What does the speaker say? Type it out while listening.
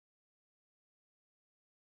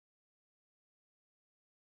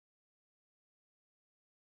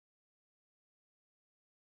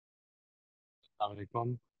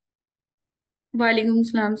वालेकुम। वालेकुम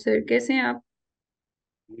सलाम सर, कैसे हैं आप?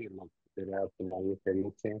 ये तेरे आप सुनाइए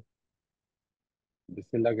खैरियत से हैं?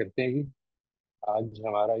 बिस्मिल्लाह करते हैं कि आज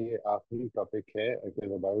हमारा ये आखिरी टॉपिक है। It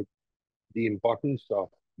is about the importance of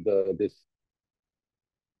the this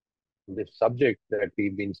subject that we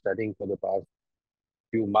been studying for the past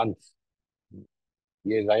few months.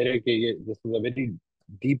 ये जाहिर है कि ये this is a very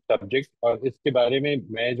deep subject, और इसके बारे में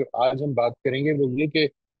मैं जो आज हम बात करेंगे वो ये कि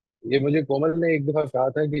ये मुझे कोमल ने एक दफा कहा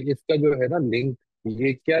था कि इसका जो है ना लिंक,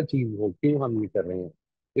 ये क्या चीज है, क्यों हम ये कर रहे हैं,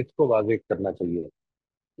 इसको वाज़ेह करना चाहिए।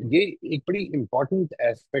 ये एक बड़ी इंपॉर्टेंट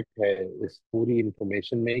एस्पेक्ट है इस पूरी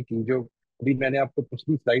इंफॉर्मेशन में कि जो अभी मैंने आपको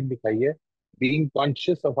पिछली स्लाइड दिखाई है, being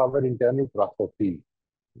conscious of our internal process,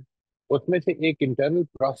 उसमें से एक इंटरनल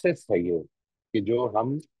प्रोसेस है ये कि जो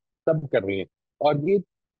हम सब कर रहे हैं। और ये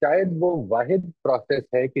शायद वो वाहिद प्रोसेस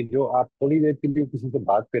है कि जो आप थोड़ी देर के लिए किसी से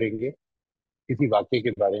बात करेंगे किसी वाक्य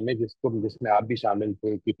के बारे में जिसको जिसमें आप भी शामिल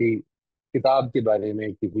थे, किसी किताब के बारे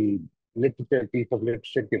में, किसी लिटरेचर पीस ऑफ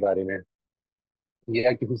लिटरेचर के बारे में,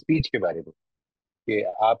 या किसी स्पीच के बारे में, कि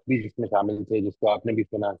आप भी जिसमें शामिल थे, जिसको आपने भी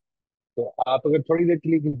सुना। तो आप अगर थोड़ी देर के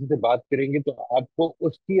लिए किसी से बात करेंगे तो आपको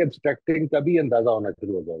उसकी एब्स्ट्रैक्टिंग का भी अंदाजा होना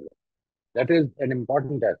शुरू हो जाएगा। That is an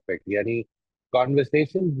important aspect, यानी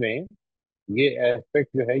कॉन्वर्सेशन में ये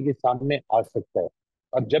एस्पेक्ट जो है ये सामने आ सकता है।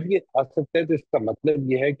 और जब ये आ सकता है तो इसका मतलब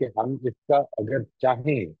ये है कि हम इसका अगर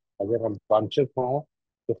चाहें, अगर हम कॉन्शियस हों,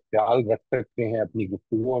 तो ख्याल रख सकते हैं अपनी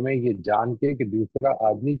गुफ्तगुओं में ये जान के कि दूसरा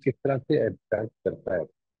आदमी किस तरह से एब्स्ट्रैक्ट करता है।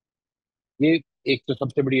 ये एक तो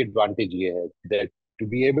सबसे बड़ी एडवांटेज ये है that to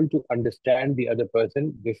be able to understand the other person,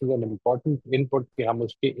 this is an important input कि हम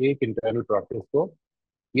उसके एक इंटरनल प्रोसेस को,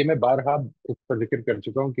 ये मैं बारहा इस पर जिक्र कर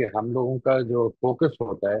चुका हूँ कि हम लोगों का जो फोकस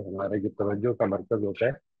होता है, हमारे जो तवज्जो का मरकज होता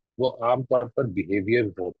है, वो आमतौर पर बिहेवियर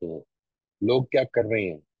होते हैं। लोग क्या कर रहे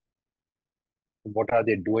हैं, what are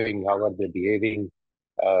they doing, how are they behaving,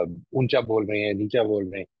 ऊंचा बोल रहे हैं, नीचा बोल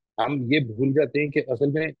रहे हैं। हम ये भूल जाते हैं कि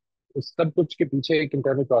असल में उस सब कुछ के पीछे एक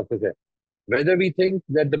इंटरनल प्रोसेस है। Whether we think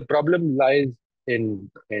that the problem lies in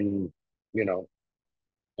you know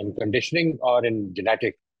in conditioning or in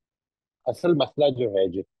genetics, असल मसला जो है,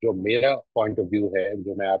 जो मेरा पॉइंट ऑफ व्यू है,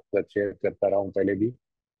 जो मैं आपके साथ शेयर करता रहा हूँ पहले भी,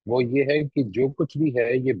 वो ये है कि जो कुछ भी है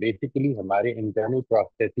ये बेसिकली हमारे इंटरनल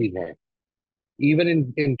प्रोसेस हैं। Even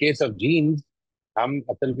in case of jeans, हम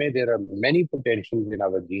असल में there are many potential in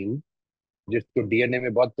our gene, जिसको डीएनए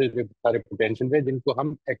में बहुत से सारे पोटेंशियल है जिनको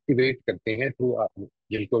हम एक्टिवेट करते हैं थ्रू,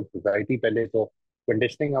 जिनको सोसाइटी पहले तो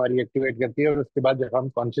कंडीशनिंग हमारी एक्टिवेट करती है, और उसके बाद जब हम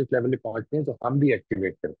कॉन्शियस लेवल पे पहुंचते हैं तो हम भी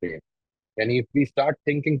एक्टिवेट करते हैं। यानी if we start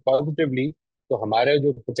thinking positively, तो हमारा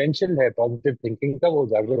जो पोटेंशियल है पॉजिटिव थिंकिंग का वो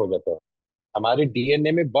उजागर हो जाता है। हमारे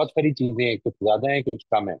डीएनए में बहुत सारी चीजें हैं, कुछ ज्यादा है कुछ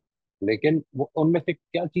कम है, लेकिन वो उनमें से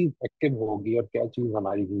क्या चीज एक्टिव होगी और क्या चीज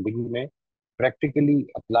हमारी जिंदगी में प्रैक्टिकली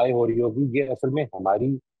अप्लाई हो रही होगी, ये असल में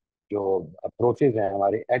हमारी जो अप्रोचेज हैं,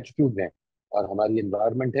 हमारे एटीट्यूड हैं, और हमारी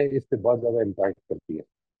एनवायरनमेंट है, इस पे बहुत ज्यादा इम्पैक्ट करती है।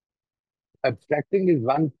 एब्स्ट्रैक्टिंग is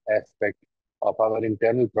one aspect of our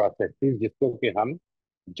internal process जिसको कि हम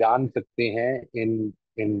जान सकते हैं इन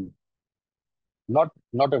in not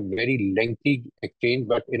not a very lengthy exchange,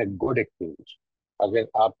 but in a good exchange. अगर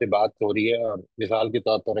आपसे बात हो रही है और मिसाल के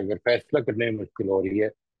तौर पर अगर फैसला करने में मुश्किल हो रही है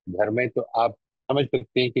घर में, तो आप समझ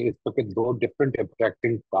सकते हैं कि इस वक्त दो डिफरेंट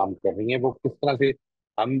एब्स्ट्रैक्टिंग काम कर रही हैं, वो किस तरह से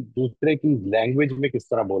हम दूसरे की लैंग्वेज में किस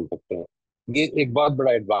तरह बोल सकते हैं। ये एक बहुत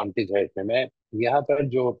बड़ा एडवांटेज है इसमें। मैं यहाँ पर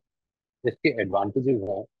जो इसके एडवांटेजेस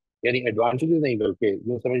हैं, यानी एडवांटेजेस नहीं बल्कि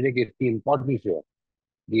ये समझने की इसकी इंपॉर्टेंस है,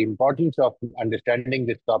 the importance of understanding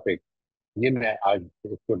this topic, ये मैं आज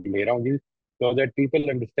इसको ले रहा हूँ जी, सो दैट पीपल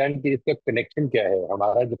अंडरस्टैंड कि इसका कनेक्शन क्या है।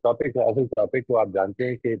 हमारा जो टॉपिक है, असल टॉपिक, तो आप जानते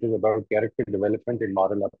हैं कि it is about character development in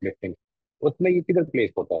moral uplifting. उसमें ये किधर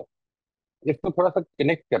प्लेस होता है, इसको थोड़ा सा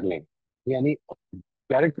कनेक्ट कर लें। यानी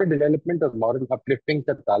कैरेक्टर डेवलपमेंट और मॉरल अपलिफ्टिंग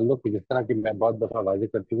का ताल्लुक, जिस तरह की मैं बहुत दफा वाजे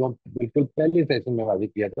कर चुका हूँ, बिल्कुल पहले सेशन में वाजे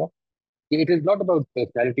किया था, कि it is not about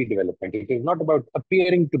personality development, it is not about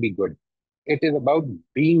appearing to be good, it is about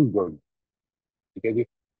being good. ठीक है जी।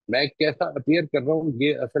 मैं कैसा अपियर कर रहा हूँ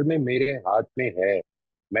ये असल में मेरे हाथ में है।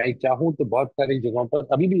 मैं चाहूँ तो बहुत सारी जगहों पर,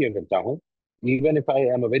 अभी भी अगर चाहूँ, even if I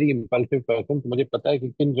am a very impulsive person, तो मुझे पता है कि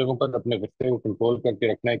किन जगहों पर अपने गुस्से को कंट्रोल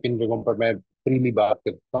करके रखना है, किन जगहों पर मैं फ्रीली बात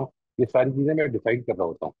कर सकता हूँ। ये सारी चीजें मैं डिसाइड कर रहा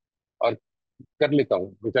होता हूँ और कर लेता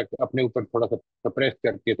हूँ, बेशक अपने ऊपर थोड़ा सा सप्रेस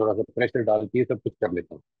करके, थोड़ा सा प्रेशर डाल के, ये सब कुछ कर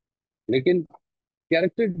लेता हूँ। लेकिन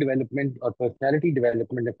कैरेक्टर डेवलपमेंट और पर्सनैलिटी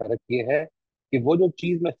डेवलपमेंट में फर्क ये है कि वो जो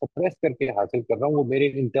चीज मैं सप्रेस करके हासिल कर रहा हूँ, वो मेरे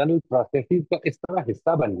इंटरनल प्रोसेसेस का इस तरह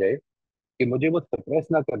हिस्सा बन जाए कि मुझे वो सप्रेस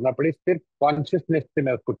ना करना पड़े, सिर्फ कॉन्शियसनेस से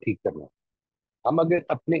मैं उसको ठीक करना। हम अगर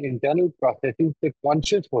अपने इंटरनल प्रोसेसिंग से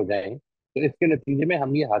कॉन्शियस हो जाएं, तो इसके नतीजे में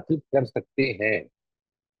हम ये हासिल कर सकते हैं।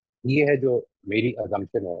 ये है जो मेरी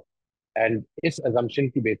अजम्पशन है। एंड इस अजम्पशन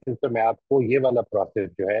की बेसिस पर मैं आपको ये वाला प्रोसेस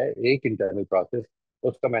जो है, एक इंटरनल प्रोसेस,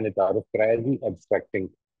 उसका मैंने तारुफ कराया जी, एब्स्ट्रैक्टिंग।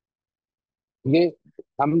 ये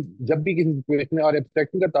हम जब भी किसी सिचुएशन में, और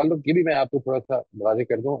एब्स्ट्रैक्टिंग का ताल्लुक, ये भी मैं आपको थोड़ा सा वाज़ेह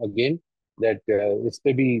कर दूं अगेन, दैट इस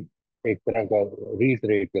पे भी एक तरह का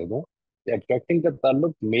रीइटरेट कर दूं, एब्स्ट्रैक्टिंग का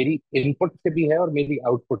ताल्लुक मेरी इनपुट से भी है और मेरी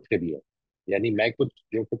आउटपुट से भी है। यानी मैं कुछ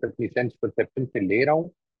जो कुछ अपनी सेंस परसेप्शन से ले रहा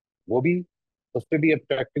हूँ, वो भी, उस पर भी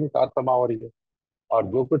एब्स्ट्रैक्टिंग साथ समा हो रही है। और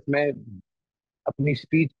जो कुछ मैं अपनी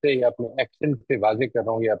स्पीच से या अपने एक्शन से वाजे कर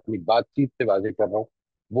रहा हूँ या अपनी बातचीत से वाजे कर रहा हूँ,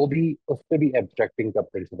 वो भी, उस पर भी एब्स्ट्रैक्टिंग का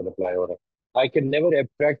प्रिंसिपल अप्लाई हो रहा है। I can never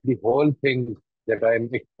abstract the whole thing that I am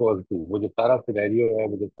expose to. वो जो सारा सिनेरियो है,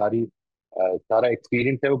 वो जो सारा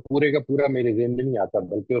एक्सपीरियंस है, वो पूरे का पूरा मेरे जेहन में नहीं आता,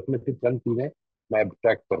 बल्कि उसमें से चंद चीजें मैं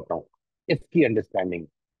एब्स्ट्रैक्ट करता हूँ। इसकी अंडरस्टैंडिंग।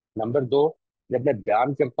 नंबर दो, जब मैं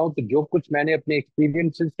बयान करता हूँ तो जो कुछ मैंने अपने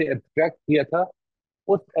एक्सपीरियंसेस से एब्स्ट्रैक्ट किया था,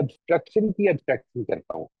 उस एब्स्ट्रक्शन की एब्स्ट्रक्शन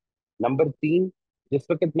करता हूँ। नंबर तीन, जिस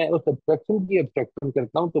वक्त मैं उस एब्स्ट्रक्शन की एब्स्ट्रक्शन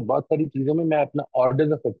करता हूँ तो बहुत सारी चीजों में मैं अपना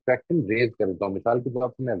ऑर्डर ऑफ एब्स्ट्रक्शन रेज करता हूँ। मिसाल के तौर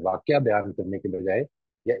पर मैं वाकया बयान करने के बजाय,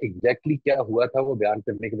 या एग्जैक्टली क्या हुआ था वो बयान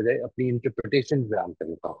करने के बजाय, अपनी इंटरप्रिटेशन बयान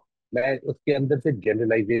करता हूँ। मैं उसके अंदर से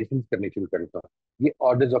जनरलाइजेशन करनी शुरू करता हूँ। ये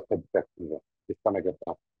ऑर्डर्स ऑफ एब्स्ट्रक्शन है जिसका मैं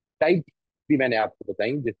करता हूँ। टाइप भी मैंने आपको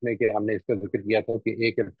बताई, जिसमें कि हमने इसका जिक्र किया था कि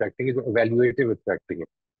एक एब्स्ट्रक्टिंग है जो इवेल्युएटिव एब्स्ट्रक्टिंग है,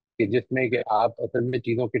 कि जिसमें कि आप असल में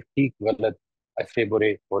चीजों के ठीक गलत, अच्छे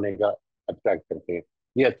बुरे होने का अब्स्ट्रैक्ट करते हैं।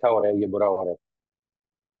 ये अच्छा हो रहा है, ये बुरा हो रहा है।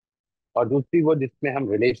 और दूसरी वो जिसमें हम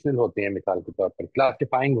रिलेशनल होते हैं, मिसाल के तौर पर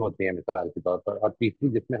क्लासिफाइंग होते हैं मिसाल के तौर पर। और तीसरी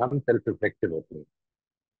जिसमें हम सेल्फ रिफ्लेक्टिव होते हैं।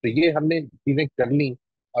 तो ये हमने चीजें कर ली।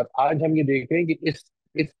 और आज हम ये देख रहे हैं कि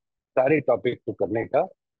इस सारे टॉपिक को करने का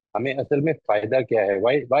हमें असल में फायदा क्या है,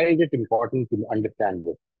 Y Y is it important to understand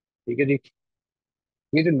this. ठीक है जी।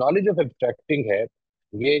 ये जो नॉलेज ऑफ एब्स्ट्रैक्टिंग है,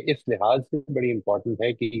 ये इस लिहाज से बड़ी इंपॉर्टेंट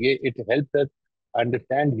है कि ये it helps us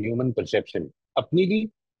understand human perception, अपनी भी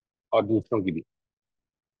और दूसरों की भी।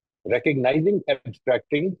 recognizing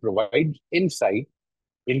abstracting provides insight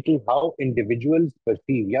into how individuals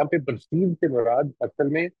perceive। यहाँ पे perceive से मुराद असल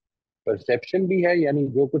में परसेप्शन भी है, यानी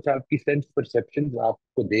जो कुछ आपकी सेंस परसेप्शन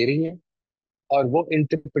आपको दे रही हैं, और वो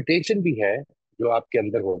इंटरप्रिटेशन भी है जो आपके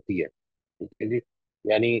अंदर होती है। ठीक है जी।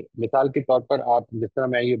 यानी मिसाल के तौर पर, आप जिस तरह,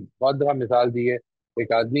 मैं ये बहुत दफा मिसाल दी है,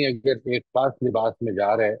 एक आदमी अगर एक खास लिबास में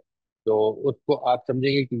जा रहा है, तो उसको आप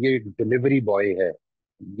समझेंगे कि ये डिलीवरी बॉय है।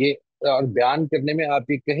 ये, और बयान करने में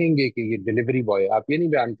आप ये कहेंगे कि ये डिलीवरी बॉय, आप ये नहीं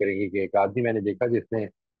बयान करेंगे कि एक आदमी मैंने देखा जिसने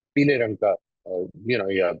पीले रंग का,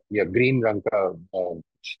 या ग्रीन रंग का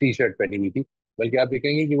टी शर्ट पहनी हुई थी, बल्कि आप ये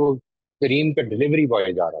कहेंगे कि वो करीम का डिलीवरी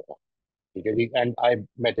बॉय जा रहा था। ठीक है जी, एंड आई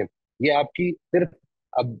मेट हिम। ये आपकी सिर्फ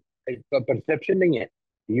अब परसेप्शन नहीं है,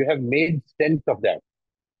 you have made sense of that.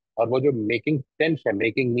 और वो जो मेकिंग सेंस है,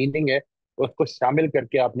 मेकिंग मीनिंग है, उसको शामिल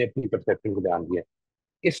करके आपने अपनी परसेप्शन को ध्यान दिया।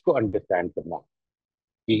 इसको अंडरस्टैंड करना,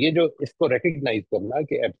 कि ये जो इसको रिकग्नाइज करना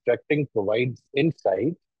कि एब्स्ट्रैक्टिंग provides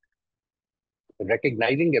insight,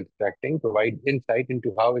 recognizing abstracting provides insight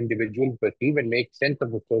into how individuals perceive and make sense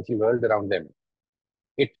of the social world around them.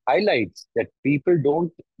 It highlights that people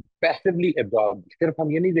don't passively absorb। सिर्फ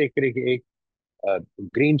हम ये नहीं देख रहे कि एक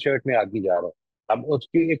ग्रीन शर्ट में आदमी जा रहा है, हम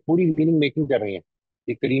उसकी एक पूरी मीनिंग मेकिंग कर रहे हैं।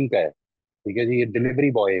 ये करीम का है, ठीक है जी, ये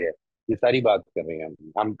डिलीवरी बॉय है, ये सारी बात कर रहे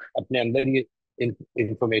हैं हम अपने अंदर ये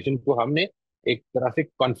इंफॉर्मेशन को हमने एक तरह से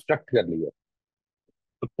कंस्ट्रक्ट कर लिया।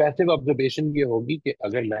 तो पैसिव ऑब्जर्वेशन ये होगी कि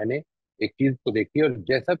अगर मैंने एक चीज को देखी और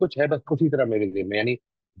जैसा कुछ है बस उसी तरह मेरे दिमाग में, यानी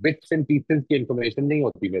बिट्स एंड पीसेस की इंफॉर्मेशन नहीं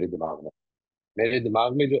होती मेरे दिमाग में। मेरे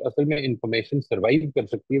दिमाग में जो असल में इंफॉर्मेशन सरवाइव कर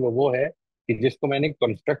सकती है, वो है कि जिसको मैंने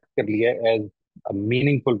कंस्ट्रक्ट कर लिया है as a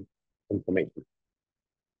meaningful information.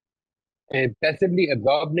 Passively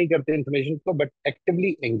absorb नहीं करते इंफॉर्मेशन को, but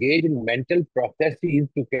actively engage in mental processes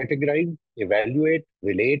to categorise, evaluate,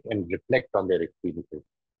 relate and reflect on their experiences.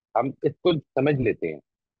 हम इसको समझ लेते हैं,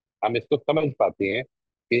 हम इसको समझ पाते हैं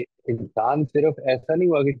कि इंसान सिर्फ ऐसा नहीं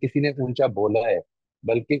हुआ कि किसी ने ऊंचा बोला है,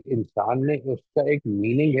 बल्कि इंसान ने उसका एक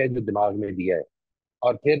मीनिंग है जो दिमाग में दिया है,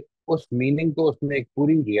 और फिर उस मीनिंग को उसने एक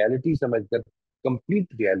पूरी रियलिटी समझकर,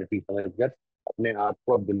 कंप्लीट रियलिटी समझकर, अपने आप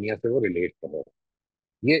को अब दुनिया से वो रिलेट कर रहे हैं।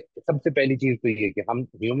 ये सबसे पहली चीज तो ये कि हम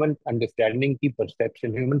ह्यूमन अंडरस्टैंडिंग की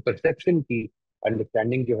परसेप्शन, ह्यूमन परसेप्शन की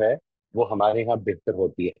अंडरस्टैंडिंग जो है, वो हमारे यहाँ बेहतर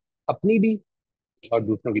होती है, अपनी भी और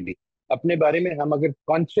दूसरों की भी। अपने बारे में हम अगर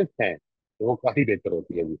कॉन्शियस हैं तो वो काफी बेहतर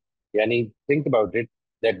होती है जी। यानी think about it,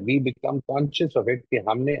 that we become conscious of it, कि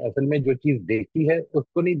हमने असल में जो चीज देखी है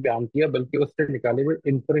उसको नहीं बयान किया, बल्कि उससे निकाले हुए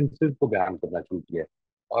इन्फरेंसेस को बयान करना शुरू किया।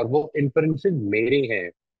 और वो इन्फरेंसेस मेरे हैं,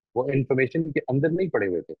 वो इंफॉर्मेशन के अंदर नहीं पड़े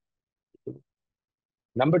हुए थे।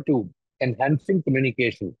 Number two, enhancing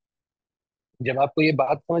communication. जब आपको ये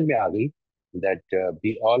बात समझ में आ गई that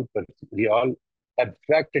we all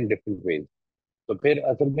abstract in different ways. तो फिर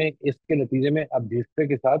असल में इसके नतीजे में अब दूसरे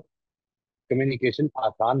के साथ कम्युनिकेशन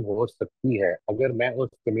आसान हो सकती है अगर मैं उस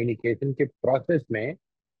कम्युनिकेशन के प्रोसेस में,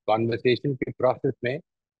 कॉन्वर्सेशन के प्रोसेस में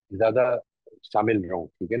ज्यादा शामिल रहूं।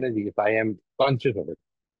 ठीक है ना जी, if I am conscious of it.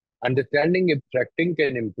 Understanding एब्स्ट्रैक्टिंग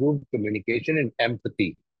can improve communication and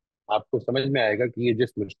empathy. आपको समझ में आएगा कि ये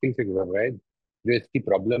जिस मुश्किल से गुजर रहा है, जो इसकी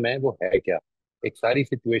प्रॉब्लम है वो है क्या। एक सारी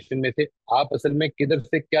सिचुएशन में से आप असल में किधर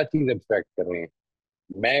से क्या चीज एब्स्ट्रैक्ट कर रहे हैं,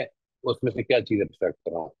 मैं उसमें से क्या चीज एक्सपेक्ट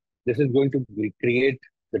कर रहा हूँ। This is going to create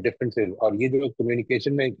the differences. और ये जो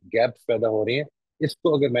कम्युनिकेशन में गैप्स पैदा हो रहे हैं,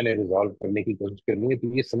 इसको अगर मैंने रिजॉल्व करने की कोशिश करनी है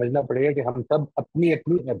तो ये समझना पड़ेगा कि हम सब अपनी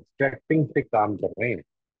अपनी एब्स्ट्रैक्टिंग से काम कर रहे हैं।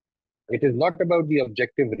 It is not about the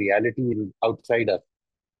objective reality outside us,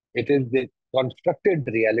 it is the कॉन्स्ट्रक्टेड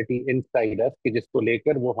reality inside us, कि जिसको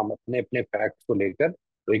लेकर वो हम अपने अपने फैक्ट्स को लेकर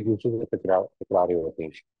एक दूसरे से टकरा रहे होते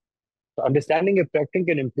हैं। So understanding abstracting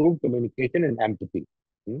can improve communication and empathy.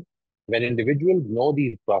 Hmm? When individuals know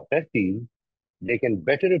these processes, they can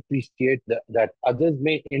better appreciate that others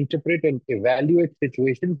may interpret and evaluate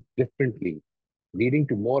situations differently, leading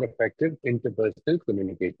to more effective interpersonal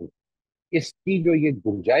communication. इसकी जो ये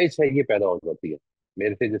गुंजाइश है ये पैदा हो जाती है।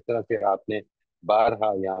 मेरे से जिस तरह से आपने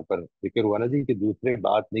बारहा यहाँ पर जिक्र हुआ ना जी कि दूसरे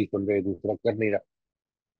बात नहीं सुन रहे, दूसरा कर नहीं रहा।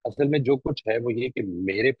 असल में जो कुछ है वो ये कि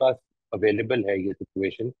मेरे पास अवेलेबल है ये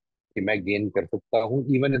सिचुएशन कि मैं गेन कर सकता हूँ,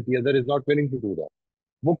 even if the other is not willing to do that.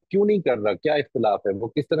 वो क्यों नहीं कर रहा, क्या इख्तिलाफ है, वो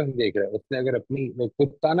किस तरह से देख रहा है, उसने अगर अपनी वो खुद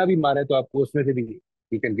ताना भी मारा है तो आपको उसमें से भी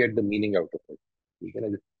you can get the meaning out of it. ठीक है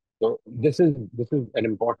ना। तो this is an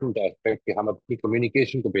important aspect कि हम अपनी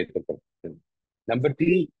कम्युनिकेशन को बेहतर कर सकते हैं। Number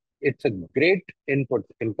 3, it's a great input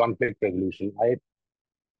in conflict resolution.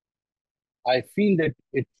 I feel that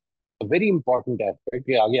it's a very important aspect,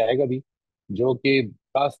 ये आगे आएगा भी, जो कि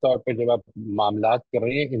खास तौर पे जब आप मामलात कर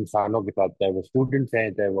रहे हैं इंसानों के साथ, चाहे वो स्टूडेंट्स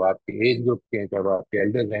हैं, चाहे वो आपके एज ग्रुप के हैं, चाहे वो आपके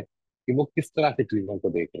एल्डर्स हैं, कि वो किस तरह से चीजों को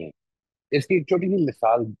देख रहे हैं। इसकी एक छोटी सी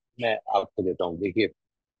मिसाल मैं आपको देता हूँ। देखिए,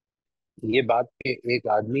 ये बात कि एक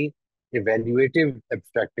आदमी इवेल्युएटिव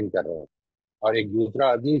एब्स्ट्रैक्टिंग कर रहा है और एक दूसरा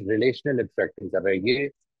आदमी रिलेशनल एब्स्ट्रैक्टिंग कर रहा है, ये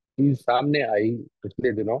चीज सामने आई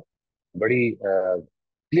पिछले दिनों बड़ी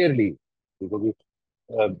क्लियरली, क्योंकि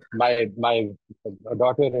my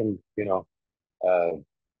daughter and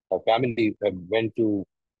her family went to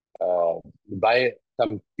buy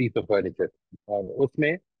some piece of furniture। और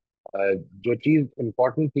उसमें जो चीज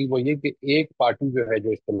इम्पोर्टेंट थी वो ये कि एक पार्टी जो है,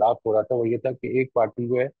 जो इख्तिलाफ हो रहा था वो ये था कि एक पार्टी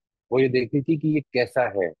जो है वो ये देख रही थी कि ये कैसा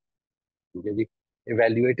है। ठीक है जी,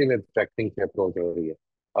 इवेल्युएटिव एब्स्ट्रैक्टिंग से अप्रोच हो रही है।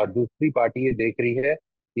 और दूसरी पार्टी ये देख रही है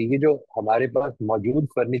कि ये जो हमारे पास मौजूद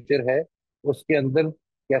फर्नीचर है उसके अंदर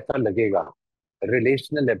कैसा लगेगा।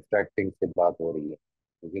 रिलेशनल एब्स्ट्रैक्टिंग से बात हो रही है।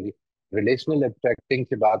 ठीक है जी, रिलेशनल एब्स्ट्रैक्टिंग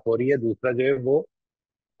से बात हो रही है। दूसरा जो है वो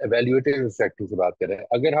एवेल्युएटिव एब्स्ट्रैक्टिंग से बात कर रहे हैं।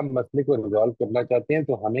 अगर हम मसले को रिजॉल्व करना चाहते हैं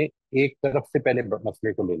तो हमें एक तरफ से पहले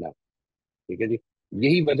मसले को लेना है। ठीक है जी,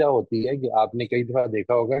 यही वजह होती है कि आपने कई दफा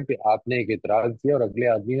देखा होगा कि आपने एक इतराज किया और अगले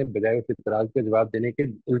आदमी ने बजाय उस इतराज का जवाब देने के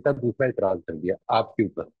उल्टा दूसरा इतराज कर दिया आपके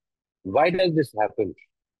ऊपर। Why does this happen?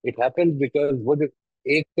 It happens because वो जो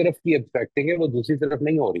एक तरफ की एब्स्ट्रैक्टिंग है वो दूसरी तरफ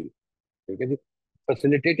नहीं हो रही। ठीक है जी,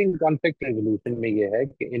 फैसिलिटेटिंग कॉन्फ्लिक्ट रेजोल्यूशन में ये है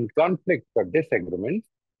कि इन कॉन्फ्लिक्ट और disagreement,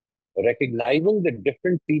 recognizing that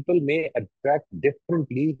different people may abstract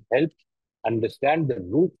differently helps understand the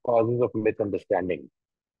root causes of misunderstanding।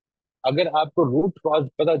 अगर आपको रूट कॉज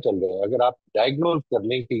पता चल रहा है, अगर आप डायग्नोज कर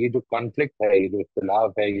लें कि ये जो कॉन्फ्लिक्ट है, ये जो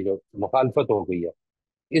इख्तिलाफ है, ये जो मुखालफत हो गई है,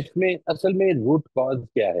 इसमें असल में रूट कॉज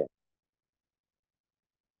क्या है,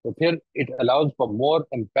 तो फिर it allows for more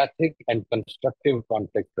empathic and constructive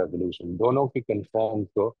conflict resolution. दोनों के कंसर्न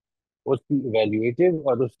को, उसकी इवेल्युएटिव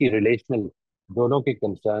और उसकी रिलेशनल, दोनों के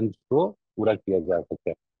कंसर्न्स को पूरा किया जा सकता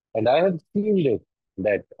है। And I have seen this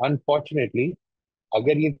that unfortunately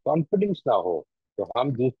अगर ये कॉन्फिडेंस ना हो तो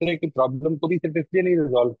हम दूसरे की प्रॉब्लम को भी सिर्फ इसलिए नहीं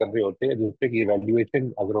रिजॉल्व कर रहे होते हैं, दूसरे की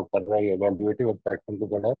इवेल्युएशन अगर वो कर रहा है, इवेल्युएटिव एक्शन को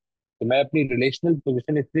कर रहा है, तो मैं अपनी रिलेशनल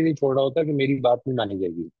पोजीशन इसलिए नहीं छोड़ रहा होता कि मेरी बात नहीं मानी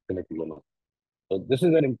जाएगी इस नतीजे में। तो this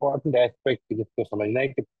is an important aspect जिसको समझना है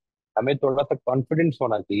कि हमें थोड़ा सा कॉन्फिडेंस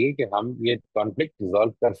होना चाहिए कि हम ये कॉन्फ्लिक्ट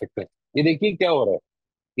रिजॉल्व कर सकते हैं। ये देखिए क्या हो रहा है,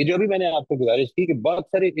 ये जो भी मैंने आपको गुजारिश की कि बहुत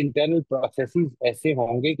सारे इंटरनल प्रोसेसेस ऐसे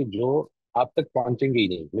होंगे कि जो आप तक पहुंचेंगे ही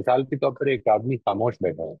नहीं। मिसाल के तौर पर एक आदमी खामोश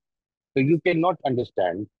बैठा है तो यू कैन नॉट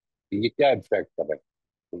अंडरस्टैंड ये क्या एब्स्ट्रैक्ट कर रहा है।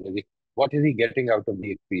 ठीक है जी, what is he getting out of the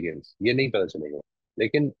experience, ये नहीं पता चलेगा।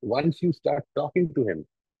 लेकिन once you start talking to him,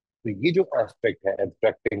 तो ये जो एस्पेक्ट है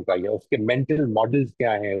एब्स्ट्रैक्टिंग का, या उसके मेंटल मॉडल्स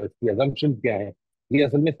क्या हैं, उसकी अजम्पशंस क्या हैं, ये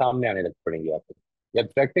असल में सामने आने लग पड़ेंगे आपको।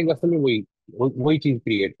 एब्स्ट्रैक्टिंग असल में वही चीज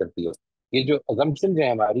क्रिएट करती है। ये जो अजम्पशन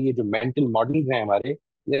है हमारी, ये जो मेंटल मॉडल्स हैं हमारे,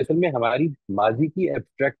 ये असल में हमारी माजी की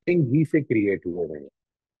एब्स्ट्रैक्टिंग ही से क्रिएट हुए हुए हैं।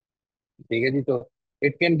 ठीक है जी। तो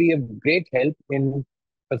it can be a great help in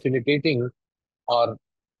facilitating और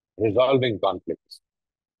resolving conflicts.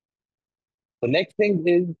 The next thing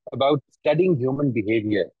is about studying human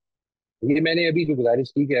behaviour. ये मैंने अभी जो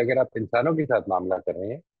गुजारिश की कि अगर आप इंसानों के साथ मामला कर रहे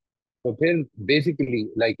हैं, तो फिर basically,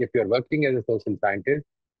 like if you're working as a social scientist,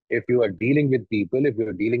 if you are dealing with people, if you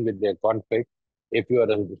are dealing with their conflict, if you are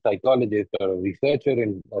a psychologist or a researcher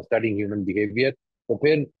in studying human behavior, तो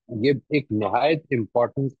फिर ये एक नहायत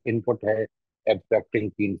important input है एब्स्ट्रैक्टिंग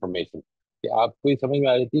की information, कि आपको ये समझ में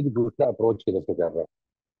आ जाती है कि दूसरा अप्रोच किधर से कर रहा है,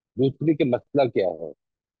 दूसरे के मसला क्या है,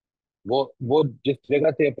 वो जिस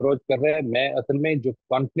जगह से अप्रोच कर रहे हैं। मैं असल में जो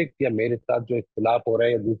कॉन्फ्लिक्ट या मेरे साथ जो इख्तलाफ हो रहा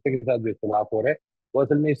है या दूसरे के साथ जो इख्तलाफ हो रहा है, वो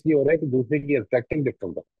असल में इसलिए हो रहा है कि दूसरे की एब्स्ट्रैक्टिंग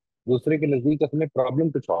डिफरेंट है। दूसरे के नजदीक असल में प्रॉब्लम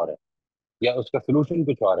कुछ और है या उसका सोल्यूशन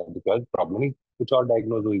कुछ और है, बिकॉज प्रॉब्लम ही कुछ और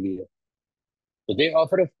डायग्नोज हुई हुई है। तो दे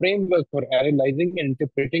offer a framework for analysing and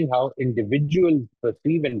interpreting how individuals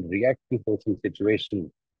perceive and react to social situation.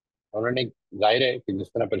 उन्होंने, जाहिर है कि जिस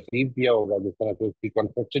तरह परसीव किया होगा, जिस तरह से उसकी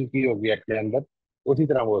कंस्ट्रक्शन की होगी अपने अंदर, उसी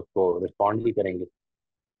तरह वो उसको रिस्पॉन्ड भी करेंगे।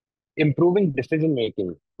 इम्प्रूविंग डिसीजन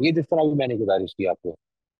मेकिंग, ये जिस तरह भी मैंने गुजारिश की आपको,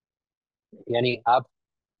 यानी आप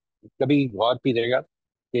कभी गौर कीजिएगा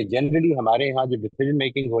कि जनरली हमारे यहाँ जो डिसीजन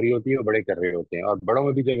मेकिंग हो रही होती है वो बड़े कर रहे होते हैं, और बड़ों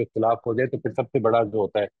में भी जब इख्तलाफ हो जाए तो फिर सबसे बड़ा जो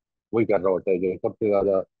होता है वही कर रहा होता है, जो सबसे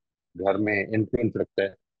ज्यादा घर में इन्फ्लुएंस रखता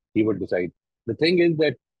है, he would decide. The thing is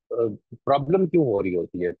that problem क्यों हो रही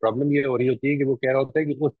होती है? प्रॉब्लम ये हो रही होती है कि वो कह रहा होता है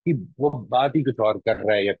कि उसकी वो बात ही कुछ और कर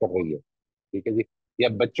रहा है या कर रही है। ठीक है जी। या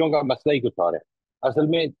बच्चों का मसला ही कुछ और है। असल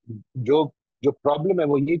में जो जो प्रॉब्लम है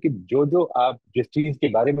वो ये कि जो जो आप जिस चीज के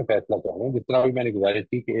बारे में फैसला कर रहे हैं, जिस तरह भी मैंने गुजारिश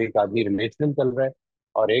की कि एक आदमी रिलेशनल चल रहा है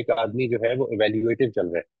और एक आदमी जो है वो इवेल्युएटिव चल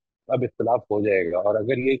रहा है, अब इख्तलाफ हो जाएगा, और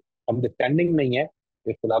अगर ये अंडरस्टैंडिंग नहीं है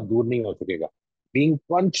तो इख्तलाफ दूर नहीं हो सकेगा। Being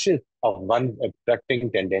conscious of one attracting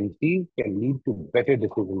tendency can lead to better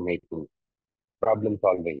decision making, problem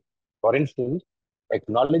solving. For instance,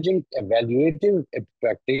 acknowledging evaluative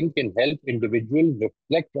abstracting can help individuals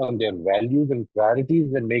reflect on their values and priorities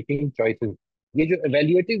when making choices. ये जो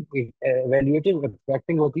evaluative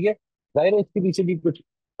abstracting होती है, जाहिर है इसके पीछे भी कुछ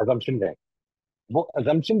assumption है। वो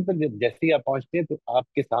assumption पर जैसे ही आप पहुंचते हैं तो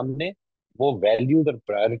आपके सामने वो वैल्यूज और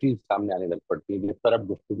प्रायोरिटीज सामने आने लग पड़ती है, जिस पर अब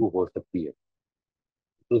गुफ्तगू हो सकती है,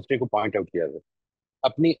 दूसरे को पॉइंट आउट किया जाए।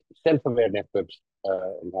 अपनी सेल्फ अवेयरनेस को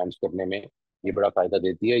एनहांस करने में ये बड़ा फायदा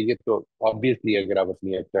देती है। ये तो ऑब्वियसली अगर आप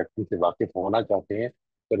अपनी एब्स्ट्रैक्टिंग से वाकिफ होना चाहते हैं,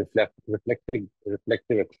 तो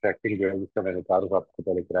रिफ्लेक्टिव एब्स्ट्रैक्टिंग जो है, जिसका मैंने तारुफ आपको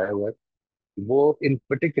पहले कराया हुआ है, वो इन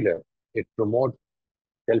particular it promote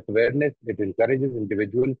self awareness, it encourages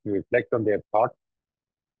individuals to reflect on their thoughts,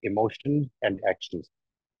 emotions and actions।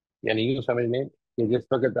 यानी यूं समझ लें कि जिस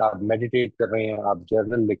वक्त आप मेडिटेट कर रहे हैं, आप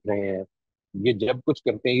जर्नल लिख रहे हैं, ये जब कुछ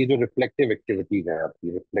करते हैं, ये जो रिफ्लेक्टिव एक्टिविटीज हैं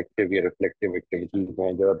आपकी, रिफ्लेक्टिव एक्टिविटीज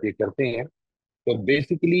हैं जब आप ये करते हैं, तो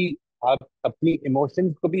बेसिकली आप अपनी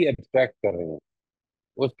इमोशंस को भी एब्स्ट्रैक्ट कर रहे हैं,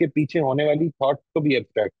 उसके पीछे होने वाली थॉट्स को भी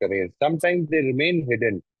एब्स्ट्रैक्ट कर रहे हैं। Sometimes they remain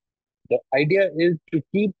hidden. The idea is to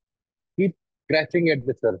keep keep scratching at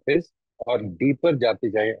the surface, और डीपर जाते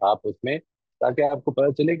जाए आप उसमें, ताकि आपको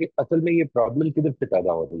पता चले कि असल में ये प्रॉब्लम किधर से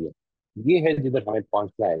पैदा हो रही है। ये है जिधर हमें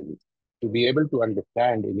पहुंचना है, to be able to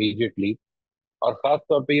understand immediately. और खास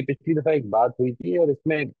तौर पे ये पिछली दफा एक बात हुई थी और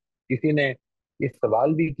इसमें किसी ने इस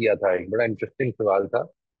सवाल भी किया था, एक बड़ा इंटरेस्टिंग सवाल था,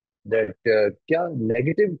 दैट क्या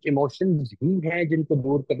नेगेटिव इमोशंस ही हैं जिनको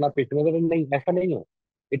दूर करना पेशेवर है? नहीं, ऐसा नहीं है।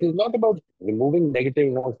 It is not about removing negative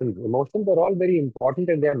emotions. Emotions are all very important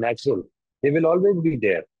and they are natural, they will always be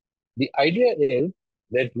there. The idea is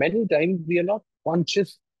that many times we are not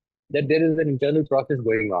conscious that there is an internal process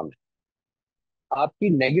going on. आपकी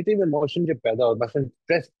negative emotion जब पैदा हो, मतलब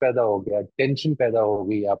stress पैदा हो गया, tension पैदा हो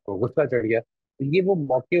गई, आपको गुस्सा चढ़ गया, तो ये वो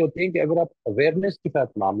मौके होते हैं कि अगर आप अवेयरनेस के साथ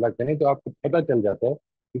मामला करें तो आपको पता चल जाता है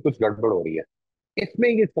कि कुछ गड़बड़ हो रही है। इसमें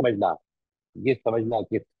ये समझना कि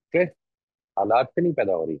स्ट्रेस हालात से नहीं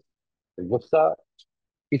पैदा हो रही, गुस्सा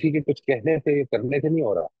किसी के कुछ कहने से करने से नहीं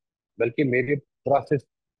हो रहा, बल्कि मेरे प्रोसेस,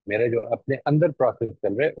 मेरे जो अपने अंदर प्रोसेस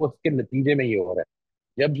चल रहे हैं उसके नतीजे में ये हो रहा है।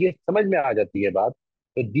 जब ये समझ में आ जाती है बात,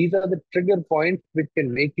 तो these are the trigger points which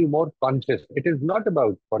can make you more conscious. It is not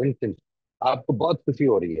about, for instance, आपको बहुत खुशी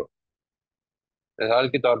हो रही है, मिसाल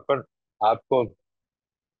के तौर पर, आपको,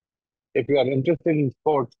 if you are interested in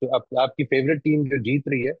sports, तो आपकी फेवरेट टीम जो जीत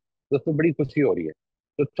रही है तो उसमें बड़ी खुशी हो रही है,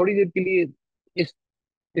 तो थोड़ी देर के लिए इस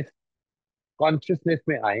इस कॉन्शियसनेस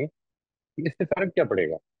में आए कि इससे फर्क क्या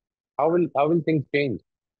पड़ेगा, how will things change.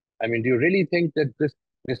 I mean, do you really think that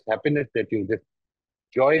this happiness that this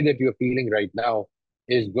joy that you're feeling right now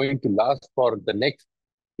is going to last for the next,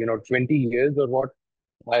 20 years or what?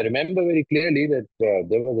 I remember very clearly that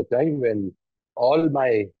there was a time when all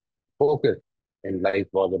my focus in life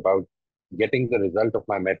was about getting the result of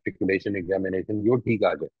my matriculation examination जो ठीक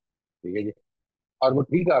आ जाए, ठीक है जी। और वो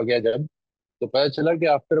ठीक आ गया जब, तो पता चला कि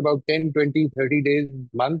after about 10, 20, 30 days,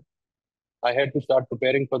 month, I had to start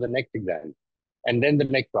preparing for the next exam, and then the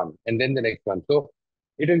next one, and then the next one. So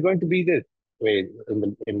it is going to be this way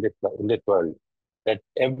in this world, that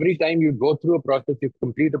every time you go through a process, you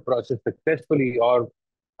complete a process successfully or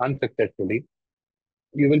unsuccessfully,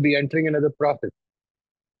 you will be entering another process.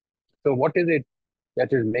 So what is it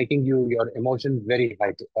that is making your emotions very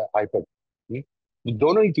hyper? हम्म?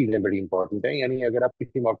 दोनों ही चीजें बड़ी important हैं। यानी अगर आप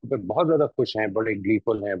किसी मौके पर बहुत ज्यादा खुश हैं, बड़े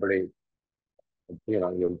ग्लीफुल हैं, बड़े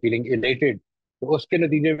यू फीलिंग इलेटेड, तो उसके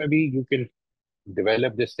नतीजे में भी you can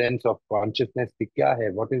develop this sense of consciousness कि क्या है,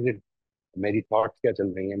 व्हाट इज इट, मेरी थॉट्स क्या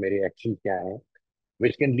चल रही हैं, मेरे एक्शन क्या हैं,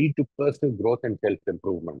 which can lead to personal growth and self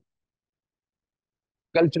improvement.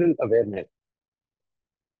 Cultural awareness,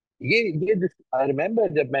 ये आई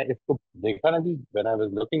रिमेम्बर जब मैं इसको देखा ना जी, when I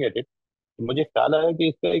was looking at it, मुझे ख्याल आया कि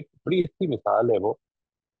इसका एक बड़ी अच्छी मिसाल है वो,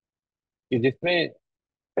 कि जिसमें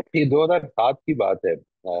ये 2007 की बात है।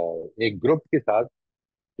 एक ग्रुप के साथ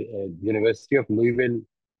यूनिवर्सिटी ऑफ लुइविल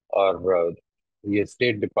और ये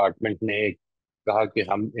स्टेट डिपार्टमेंट ने एक कहा कि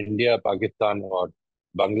हम इंडिया, पाकिस्तान और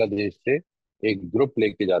बांग्लादेश से एक ग्रुप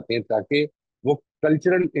लेके जाते हैं ताकि वो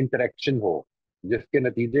कल्चरल इंटरेक्शन हो, जिसके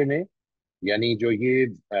नतीजे में यानी जो ये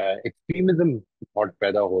एक्सट्रीमिज्म थॉट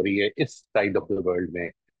पैदा हो रही है इस साइड ऑफ द वर्ल्ड में,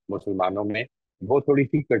 मुसलमानों में, वो थोड़ी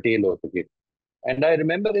सी कटेल हो सके। And I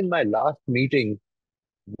remember in my last meeting,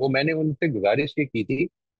 वो मैंने उनसे गुजारिश ये की थी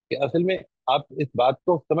कि असल में आप इस बात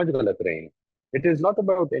को समझ गलत रहे हैं। It is not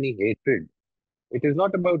about any hatred, it is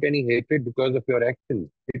not about any hatred because of your action,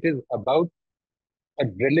 it is about a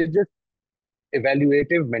religious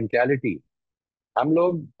evaluative mentality. हम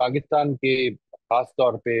लोग पाकिस्तान के, खास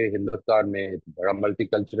तौर पे हिंदुस्तान में बड़ा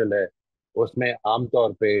मल्टीकल्चरल है, उसमें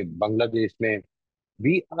आमतौर पे बांग्लादेश में,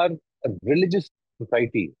 वी आर रिलीजियस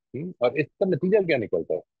सोसाइटी। और इसका नतीजा क्या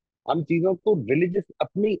निकलता है, हम चीजों को रिलीजियस,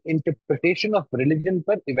 अपनी इंटरप्रिटेशन ऑफ रिलीजन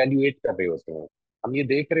पर इवेल्युएट कर रहे होते हैं। हम ये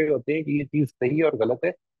देख रहे होते हैं कि ये चीज सही और गलत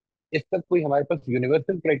है, इस तक कोई हमारे पास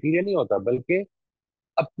यूनिवर्सल क्राइटेरिया नहीं होता, बल्कि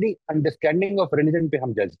अपनी अंडरस्टैंडिंग ऑफ रिलीजन पे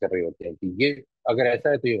हम जज कर रहे होते हैं कि ये अगर ऐसा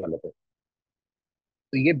है तो ये गलत है।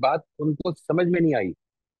 तो ये बात उनको समझ में नहीं आई।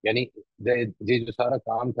 यानी ये जो सारा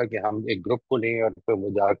काम था कि हम एक ग्रुप को लें और फिर वो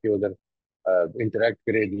जाके उधर इंटरेक्ट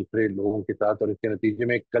करे दूसरे लोगों के साथ, और इसके नतीजे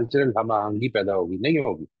में कल्चरल हम आहंगी पैदा होगी, नहीं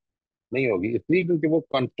होगी। नहीं होगी इसलिए क्योंकि वो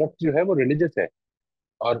कॉन्स्ट्रक्ट जो है वो रिलीजियस है,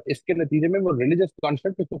 और इसके नतीजे में वो रिलीजियस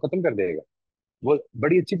कॉन्स्ट्रक्ट उसको खत्म कर देगा। वो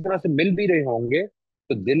बड़ी अच्छी तरह से मिल भी रहे होंगे,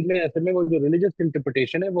 तो दिल में ऐसे में वो जो रिलीजियस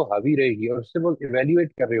इंटरप्रिटेशन है वो हावी रहेगी, और उससे वो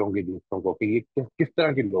इवेल्युएट कर रहे होंगे दूसरों को कि ये किस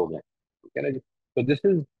तरह के लोग हैं, ठीक है ना जी। तो दिस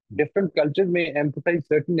इज, डिफरेंट कल्चर में emphasise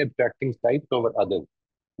certain एब्स्ट्रैक्टिंग types over others.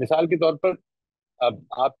 मिसाल के तौर पर, अब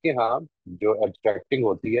आपके यहाँ जो एब्स्ट्रैक्टिंग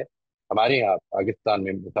होती है, हमारे यहाँ पाकिस्तान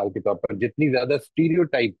में मिसाल के तौर पर जितनी ज्यादा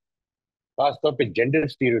स्टीरियोटाइप, खासतौर पे जेंडर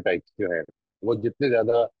स्टीरियोटाइप्स जो है वो जितने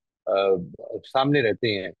ज्यादा सामने रहते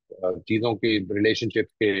हैं, चीजों के रिलेशनशिप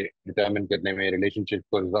के डिटरमिन करने में, रिलेशनशिप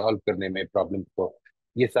को रिजॉल्व करने में, प्रॉब्लम को,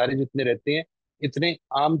 ये सारे जितने रहते हैं, इतने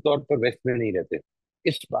आम तौर पर वेस्ट में नहीं रहते।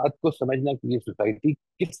 इस बात को समझना कि ये सोसाइटी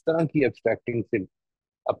किस तरह की एब्स्ट्रैक्टिंग से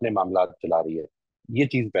अपने मामला चला रही है, ये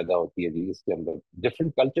चीज पैदा होती है जी इसके अंदर।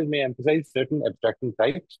 डिफरेंट कल्चर में emphasise certain एब्स्ट्रैक्टिंग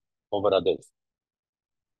types over others,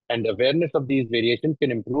 and awareness of these variations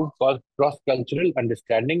can improve cross-cultural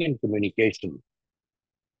understanding and communication.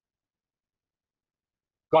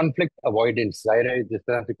 Conflict avoidance, जाहिर है जिस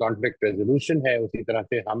तरह से कॉन्फ्लिक्ट रेजोल्यूशन है, उसी तरह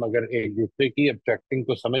से हम अगर एक दूसरे की अब्स्ट्रक्टिंग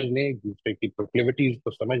को समझ लें, एक दूसरे की प्रोक्लिविटीज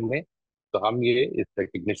को समझ लें, तो हम ये इस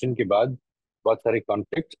रिकग्निशन के बाद बहुत सारे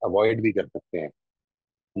कॉन्फ्लिक्ट अवॉइड भी कर सकते हैं।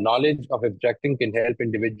 Knowledge of abstracting can help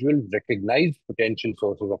individuals recognize potential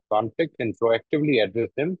sources of conflict and proactively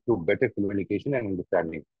address them through better communication and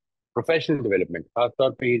understanding. Professional development,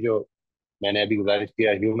 खासतौर पे ये जो मैंने अभी गुजारिश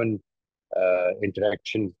किया, ह्यूमन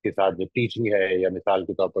इंटरेक्शन के साथ जो टीचिंग है, या मिसाल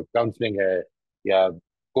के तौर पर काउंसलिंग है, या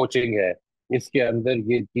कोचिंग है, इसके अंदर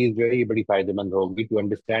ये चीज जो है ये बड़ी फायदेमंद होगी to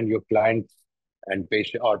understand your clients and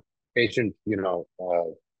patient, और पेशेंट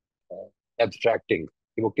एब्स्ट्रैक्टिंग,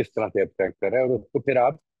 कि वो किस तरह से एब्स्ट्रैक्ट कर रहा है, और उसको फिर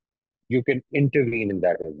आप, you can intervene in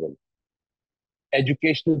that as well.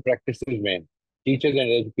 Educational practices में teachers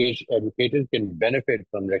and educators can benefit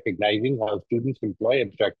from recognising how students employ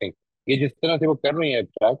एब्स्ट्रैक्टिंग। ये जिस तरह से वो कर रहे हैं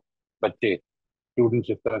एब्स्ट्रैक्ट, बच्चे, स्टूडेंट्स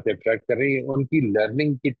जिस तरह से अट्रैक्ट कर रही है, उनकी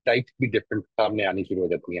लर्निंग की टाइप्स भी डिफरेंट सामने आनी शुरू हो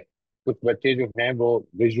जाती हैं। कुछ बच्चे जो हैं वो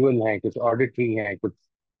विजुअल हैं, कुछ ऑडिटरी हैं, कुछ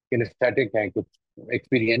किनेस्थेटिक हैं, कुछ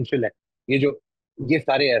एक्सपीरियंशियल हैं। ये जो ये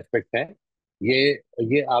सारे एस्पेक्ट्स हैं, ये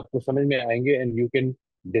ये आपको समझ में आएंगे, and you can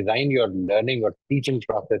design your learning और टीचिंग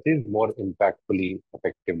प्रोसेसेस मोर इम्पैक्टफुली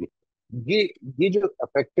इफेक्टिवली। ये ये जो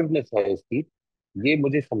इफेक्टिवनेस है इसकी, ये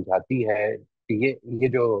मुझे समझाती है कि ये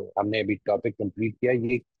जो हमने अभी टॉपिक कंप्लीट किया,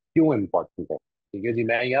 ये क्यों इम्पोर्टेंट है। ठीक है जी,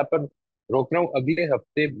 मैं यहाँ पर रोक रहा हूँ। अगले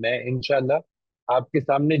हफ्ते मैं इंशाल्लाह आपके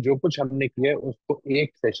सामने जो कुछ हमने किया है उसको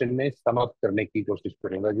एक सेशन में समाप्त करने की कोशिश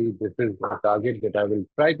करूंगा जी। This is target that I will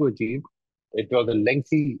try to achieve. It was a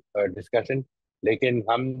lengthy discussion, लेकिन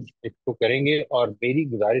हम इसको करेंगे। और मेरी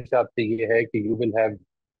गुजारिश आपसे ये है कि you will have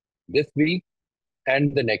this week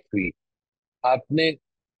and the next week, आपने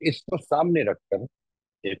इसको सामने रखकर,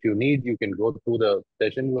 if you need you can go through the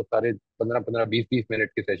session. वो सारे 15-15 20-20 मिनट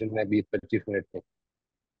के सेशन है, 20-25 मिनट के।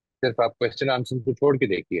 सिर्फ आप क्वेश्चन आंसर को छोड़ के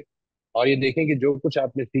देखिए और ये देखें कि जो कुछ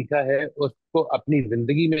आपने सीखा है उसको अपनी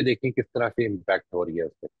जिंदगी में देखें किस तरह से इम्पैक्ट हो रही है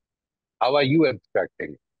उससे। How are you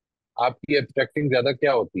एब्स्ट्रैक्टिंग? आपकी एब्स्ट्रैक्टिंग ज्यादा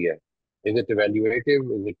क्या होती है? Is it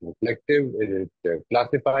evaluative, is it reflective, is it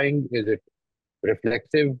classifying, is it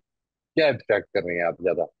reflexive? क्या एब्स्ट्रैक्ट कर रहे हैं आप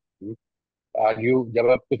ज्यादा? आर यू, जब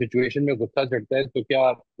आपको सिचुएशन में गुस्सा चढ़ता है तो क्या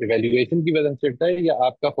इवेल्युएशन की वजह से चढ़ता है, या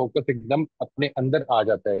आपका फोकस एकदम अपने अंदर आ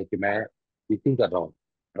जाता है कि मैं ये क्यों कर रहा हूँ,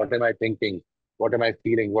 what am I thinking, what am I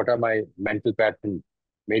feeling, what are my mental pattern,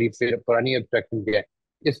 मेरी फिर पुरानी एब्स्ट्रैक्शन क्या है?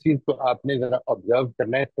 इस चीज को आपने जरा ऑब्जर्व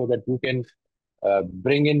करना है so that you can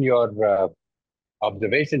bring in your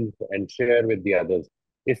observations and share with the others।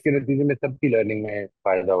 इसके नतीजे में सबकी लर्निंग में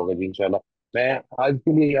फायदा होगा जी इंशाल्लाह। मैं आज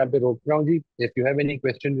के लिए यहाँ पे रोक रहा हूँ जी। If you have any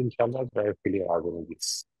question इंशाल्लाह मैं इसके लिए हाजिर हूँ जी।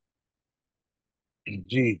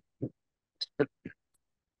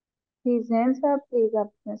 जी जैन साहब, प्लीज आप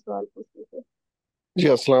अपने सवाल पूछ लीजिए। जी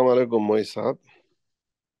अस्सलाम वालेकुम मोइज साहब।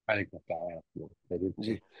 वालेकुम अस्सलाम, आप लोग खैरियत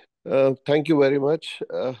जी से? Thank you very much.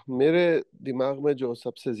 मेरे दिमाग में जो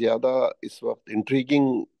सबसे ज़्यादा इस वक्त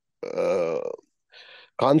इंट्रीगिंग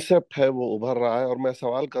कॉन्सेप्ट है वो उभर रहा है, और मैं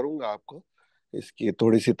सवाल करूंगा आपको, इसकी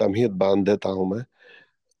थोड़ी सी तमहीद बांध देता हूं मैं।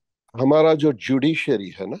 हमारा जो जुडिशरी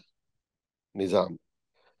है ना, निज़ाम,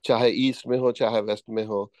 चाहे ईस्ट में हो चाहे वेस्ट में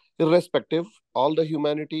हो, irrespective, all the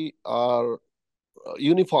humanity are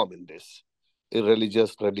uniform in this,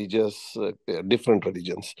 irreligious, religious, different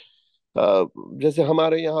religions। जैसे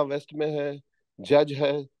हमारे यहाँ वेस्ट में है, जज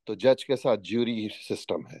है, तो जज के साथ ज्यूरी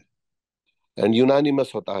सिस्टम है, एंड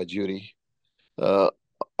यूनानिमस होता है ज्यूरी।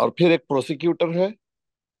 और फिर एक प्रोसिक्यूटर है,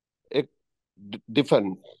 एक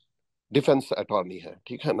डिफेंस डिफेंस अटॉर्नी है,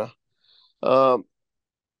 ठीक है ना।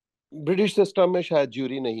 ब्रिटिश सिस्टम में शायद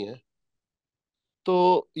ज्यूरी नहीं है। तो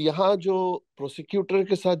यहाँ जो प्रोसिक्यूटर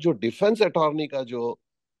के साथ जो डिफेंस अटॉर्नी का जो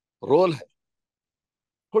रोल है,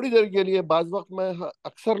 थोड़ी देर के लिए बाज वक्त मैं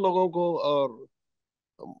अक्सर लोगों को, और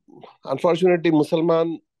अनफॉर्चुनेटली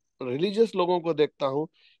मुसलमान रिलीजियस लोगों को देखता हूं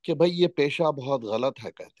कि भाई ये पेशा बहुत गलत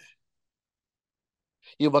है, कहते हैं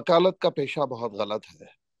ये वकालत का पेशा बहुत गलत है,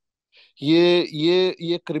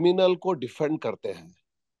 ये क्रिमिनल को डिफेंड करते हैं।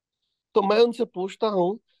 तो मैं उनसे पूछता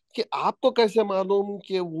हूं कि आपको कैसे मालूम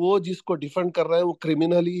कि वो जिसको डिफेंड कर रहे हैं वो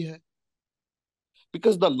क्रिमिनल ही है?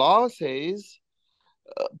 Because the law says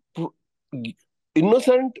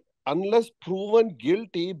innocent unless proven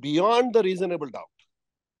guilty beyond the reasonable doubt.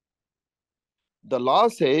 The law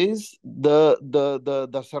says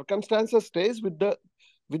the circumstances stays with the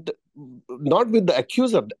not with the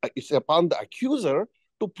accuser. It's upon the accuser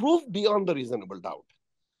to prove beyond the reasonable doubt.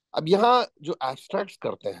 अब यहाँ जो abstract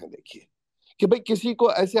करते हैं, देखिए कि भाई किसी को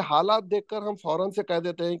ऐसे हालात देखकर हम फौरन से कह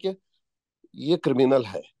देते हैं कि ये क्रिमिनल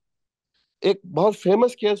है। एक बहुत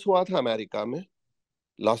फेमस केस हुआ था अमेरिका में,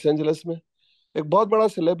 लॉस एंजलिस में। एक बहुत बड़ा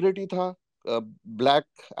सेलिब्रिटी था, ब्लैक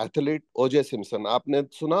एथलीट ओजे सिम्पसन, आपने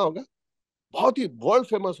सुना होगा। बहुत ही वर्ल्ड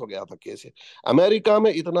फेमस हो गया था केस। अमेरिका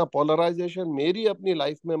में इतना पोलराइजेशन मेरी अपनी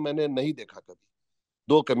लाइफ में मैंने नहीं देखा कभी,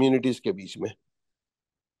 दो कम्युनिटीज के बीच में।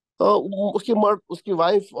 उसकी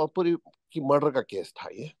वाइफ और पूरी की मर्डर का केस था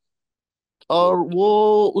ये। और वो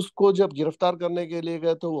उसको जब गिरफ्तार करने के लिए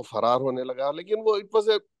गए तो वो फरार होने लगा, लेकिन वो it was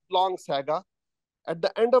a long saga. At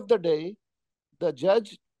the end of the day the judge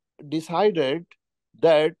decided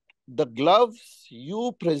that the gloves you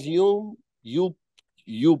presume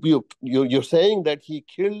you're saying that he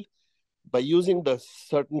killed by using the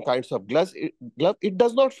certain kinds of glove, it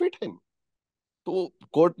does not fit him। तो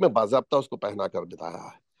court में बाजाब्ता उसको पहना कर बताया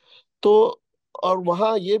है। तो और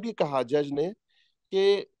वहां ये भी कहा जज ने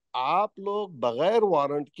कि आप लोग बगैर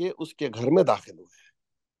वारंट के उसके घर में दाखिल हुए,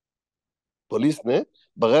 पुलिस ने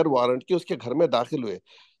बगैर वारंट के उसके घर में दाखिल हुए।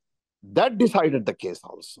 That decided the case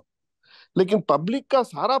also. लेकिन पब्लिक का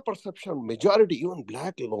सारा परसेप्शन, मेजॉरिटी इवन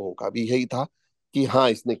ब्लैक लोगों का भी यही था कि हाँ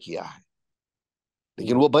इसने किया है,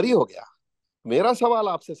 लेकिन वो बरी हो गया। मेरा सवाल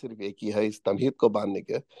आपसे सिर्फ एक ही है इस तमहीद को बांधने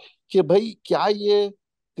के, कि भाई क्या ये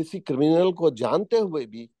किसी क्रिमिनल को जानते हुए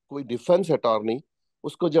भी कोई डिफेंस अटॉर्नी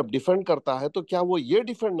उसको जब डिफेंड करता है तो क्या वो ये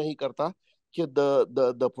डिफेंड नहीं करता कि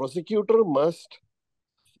the prosecutor must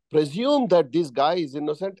presume that this guy is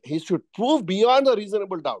innocent, he should prove beyond a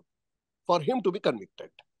reasonable doubt for him to be convicted.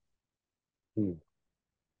 हम्म।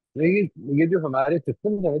 ये जो हमारे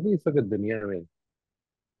सिस्टम है ना इस वक्त दुनिया में,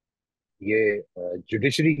 ये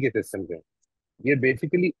जुडिशरी के सिस्टम है, ये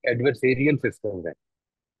बेसिकली एडवर्सेरियल सिस्टम है।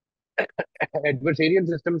 एडवर्सेरियल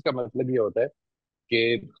सिस्टम का मतलब ये होता है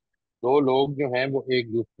कि दो लोग जो हैं वो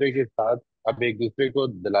एक दूसरे के साथ, अब एक दूसरे को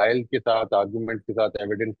दलाइल के साथ, आर्गुमेंट के साथ,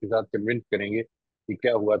 एविडेंस के साथ कन्विंस करेंगे कि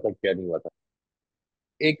क्या हुआ था क्या नहीं हुआ था।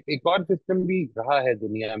 एक एक और सिस्टम भी रहा है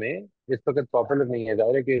दुनिया में, इस वक्त पॉपुलर नहीं है,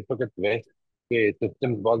 जाहिर है कि इस वक्त वेस्ट के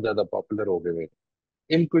सिस्टम बहुत ज्यादा पॉपुलर हो गए हैं।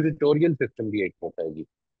 इंक्विजिटोरियल सिस्टम भी एक होता है जी।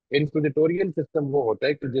 इंक्विजिटोरियल सिस्टम वो होता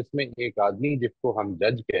है कि जिसमें एक आदमी जिसको हम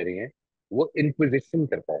जज कह रहे हैं वो इंक्विजिशन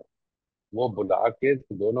करता है, वो बुला के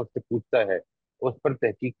दोनों से पूछता है, उस पर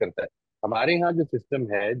तहकीक करता है। हमारे यहाँ जो सिस्टम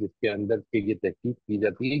है जिसके अंदर के ये तहकीक की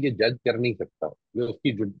जाती है, ये जज कर नहीं सकता, ये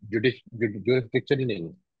उसकी जुडिस्ट्रिक्शन ही नहीं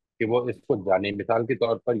है कि वो इसको जाने। मिसाल के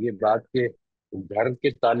तौर पर ये बात के घर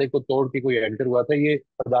के ताले को तोड़ के कोई एंटर हुआ था, ये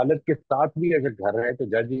अदालत के साथ भी अगर घर है तो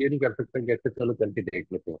जज ये नहीं कर सकता कि ऐसे चलो चल के देख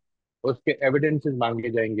लेते हैं। उसके एविडेंसेस मांगे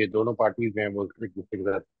जाएंगे, दोनों पार्टीज हैं वो एक दूसरे के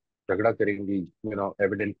साथ झगड़ा करेंगी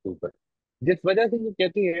एविडेंस के ऊपर। जिस वजह से ये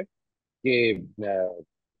कहती है कि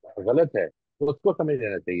गलत है तो उसको समझ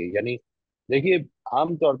लेना चाहिए। यानी देखिए,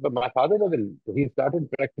 आमतौर पर my father he started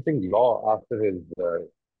practising law after his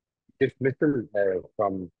dismissal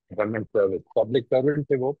from government service. Public servant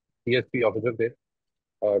थे वो, सीएसपी ऑफिसर थे,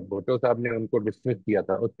 और भुट्टो साहब ने उनको डिसमिस किया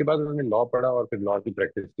था। उसके बाद उन्होंने लॉ पढ़ा और फिर लॉ की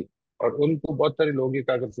प्रैक्टिस की। और उनको बहुत सारे लोग ये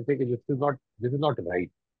कहा करते थे कि this is not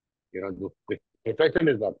right, profession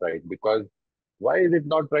is not right because why is it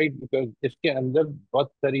not right, because इसके अंदर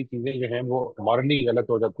बहुत सारी चीजें जो हैं वो मॉरली गलत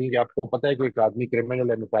हो जाती हैं। कि आपको पता है कि एक आदमी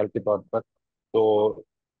क्रिमिनल है मिसाल के तौर पर, तो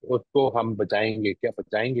उसको हम बचाएंगे क्या,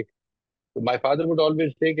 बचाएंगे? तो my father would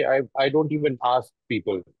always say कि I don't even ask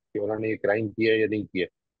people कि उन्होंने ये क्राइम किया है या नहीं किया।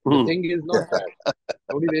 The Hmm. Thing is not that,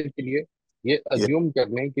 थोड़ी देर के लिए ये Yeah. अज्यूम कर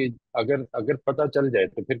लें कि अगर अगर पता चल जाए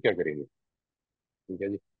तो फिर क्या करेंगे। ठीक है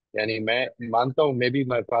जी। यानी मैं मानता हूँ may be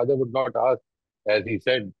my father would not ask, as he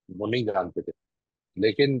said, वो नहीं जानते थे।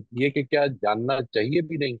 लेकिन ये कि क्या जानना चाहिए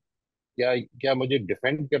भी नहीं, क्या क्या मुझे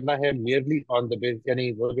डिफेंड करना है मियरली ऑन द बेस,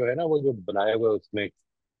 यानी वो जो है ना, वो जो बनाया हुआ है उसमें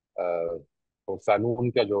वो कानून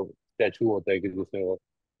का जो स्टैचू होता है कि जिसमें वो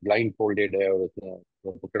ब्लाइंड फोल्डेड है और उसमें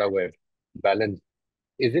वो पकड़ा हुआ है balance.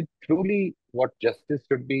 Is it truly what justice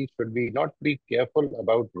should be? Should we not be careful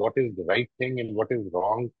about what is the right thing and what is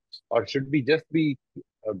wrong? Or should we just be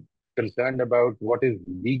uh, concerned about what is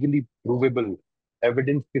legally provable?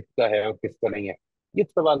 Evidence किसका है और किसका नहीं है? ये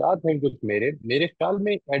सवालात हैं कुछ मेरे मेरे ख्याल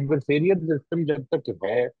में। एडवर्सेरियल सिस्टम जब तक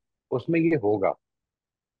है उसमें ये होगा।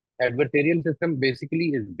 Adversarial system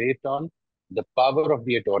basically is based on the power of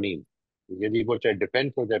the attorney, यदि वो चाहे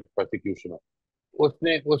डिफेंस हो चाहे प्रोसिक्यूशन हो,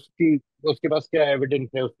 उसने उसकी उसके पास क्या एविडेंस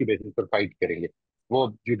है उसकी बेसिस पर फाइट करेंगे। वो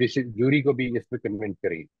जुडिशियल जूरी को भी इस पर कन्विंस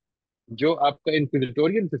करेंगे। जो आपका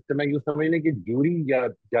इंक्विजिटोरियल सिस्टम है, यूँ समझ लें कि जूरी या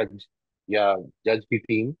जज की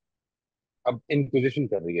टीम अब इंक्विजिशन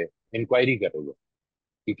कर रही है, इंक्वायरी कर रही है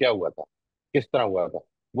कि क्या हुआ था, किस तरह हुआ था।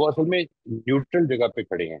 वो असल में न्यूट्रल जगह पे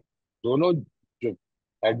खड़े हैं। दोनों जो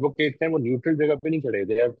एडवोकेट्स हैं वो न्यूट्रल जगह पे नहीं खड़े,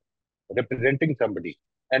 they are representing somebody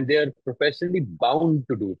and they are professionally bound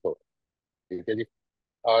to do so. ठीक है जी।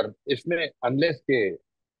 और इसमें अनलेस के,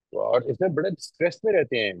 और इसमें बड़े स्ट्रेस में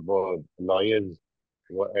रहते हैं वो लॉयर्स,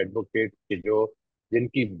 वो एडवोकेट के जो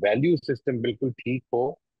जिनकी वैल्यू सिस्टम बिल्कुल ठीक हो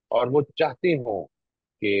और वो चाहते हो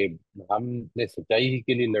कि हमने सच्चाई ही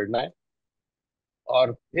के लिए लड़ना है,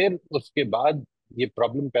 और फिर उसके बाद ये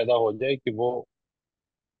प्रॉब्लम पैदा हो जाए कि वो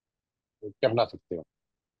कर ना सकते हो।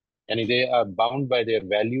 यानी they are bound by there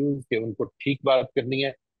values कि उनको ठीक बात करनी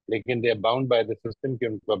है, लेकिन they are bound by the system कि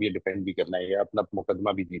उनको अब ये डिफेंड भी करना है या अपना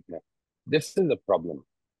मुकदमा भी जीतना है। This is a problem,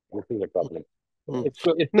 this is a problem. Hmm.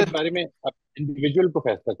 इसको इसके नहीं, बारे में अब इंडिविजुअल को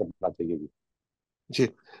फैसला करना चाहिए जी। जी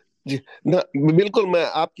जी ना, बिल्कुल मैं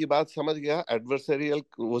आपकी बात समझ गया। एडवर्सरियल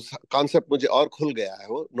वो कॉन्सेप्ट मुझे और खुल गया है,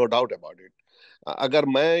 वो नो डाउट अबाउट इट। अगर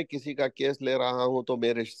मैं किसी का केस ले रहा हूं तो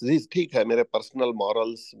मेरे जी ठीक है, मेरे पर्सनल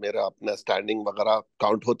मॉरल्स, मेरा अपना स्टैंडिंग वगैरह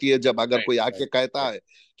काउंट होती है जब अगर राइट कोई आके राइट कहता राइट है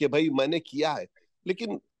कि भाई मैंने किया है।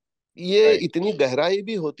 लेकिन ये राइट। इतनी गहराई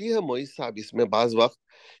भी होती है मोइज साहब इसमें बाज वक्त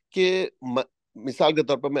कि मिसाल के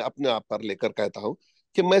तौर पर मैं अपने आप पर लेकर कहता हूँ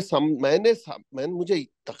कि मैंने मुझे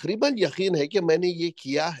तकरीबन यकीन है कि मैंने ये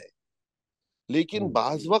किया है। लेकिन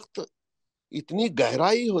बाज वक्त इतनी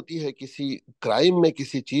गहराई होती है किसी क्राइम में,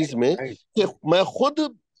 किसी चीज में, राइट कि मैं खुद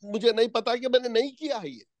मुझे नहीं पता कि मैंने नहीं किया है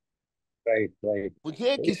ये। Right right.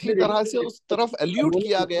 मुझे तो किसी इसमें तरह से देखिए उस तरफ एल्यूट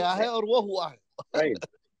किया कानूनी गया है और वो हुआ है। Right,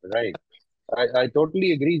 right. I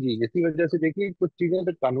totally agree जी। इसी वजह से देखिए कुछ चीजें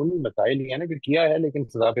तो कानूनी मसाइल ही है ना, कि किया है लेकिन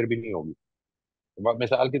सजा फिर भी नहीं होगी।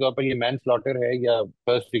 मिसाल के तौर पर ये मैन स्लॉटर है या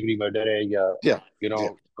फर्स्ट डिग्री मर्डर है या या यू नो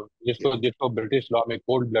या जिसको जिसको ब्रिटिश लॉ में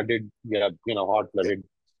कोल्ड ब्लडेड या हॉट या ब्लडेड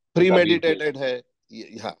की ताबीर किया प्रीमेडिटेटेड जाता है,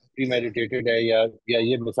 है। हाँ। प्रीमेडिटेटेड है, या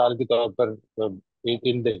ये मिसाल के तौर पर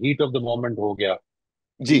in the heat of the moment हो गया।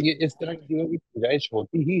 तो जी। ये इस तरह की चीजों की गुंजाइश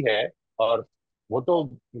होती ही है, और वो तो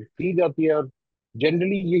की जाती है। और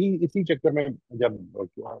जनरली यही इसी चक्कर में जब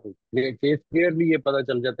केस क्लियरली ये पता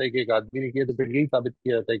चल जाता है कि एक आदमी ने किया, तो फिर यही साबित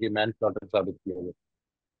किया जाता है कि मैन स्लॉटर साबित किया गया।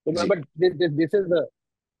 तो जी। बट दिस इज द,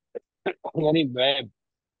 यानी मैं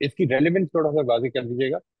इसकी रेलेवेंस थोड़ा सा वाज़ेह कर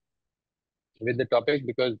दीजिएगा विद द टॉपिक,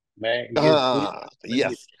 बिकॉज मैं ये पूरी हाँ,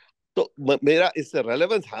 यस। तो मेरा इससे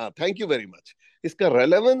रेलेवेंस, हाँ, थैंक यू वेरी मच। इसका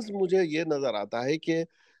रेलेवेंस मुझे ये नजर आता है कि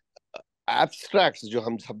एब्स्ट्रैक्ट्स जो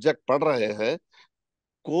हम सब्जेक्ट पढ़ रहे हैं,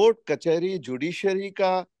 कोर्ट कचहरी जुडिशरी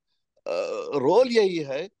का रोल यही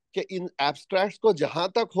है कि इन एब्स्ट्रैक्ट्स को जहां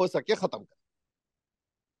तक हो सके खत्म कर।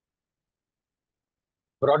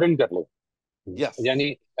 ब्रॉडन कर लो। यस। यानी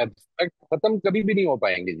एब्स्ट्रैक्ट खत्म कभी भी नहीं हो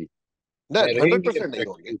पाएंगे जी, नहीं, हंड्रेड रहेंगी परसेंट नहीं एब्स्ट्रैक्ट।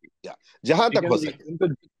 होंगे। या जहां ठीक तक है हो ना जी, सके उनको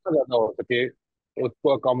जितना ज्यादा हो सके उसको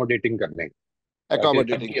अकोमोडेटिंग कर लें, ताकि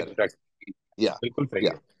अकोमोडेटिंग सबकी करें। एब्स्ट्रैक्ट। या बिल्कुल सही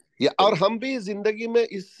या है, या सही और है। हम भी जिंदगी में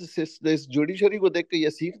इस जुडिशरी को देख के ये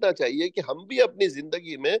सीखना चाहिए कि हम भी अपनी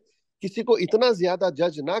जिंदगी में किसी को इतना ज्यादा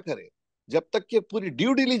जज ना करें जब तक कि पूरी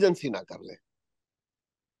ड्यू डिलीजेंस ही ना कर ले।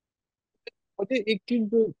 मुझे एक चीज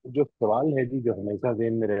जो सवाल है जी, जो हमेशा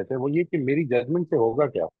ज़हन में रहता है, वो ये कि मेरी जजमेंट से होगा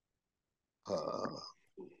क्या? हाँ।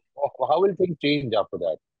 How will thing change after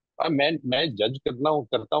that? मैं जज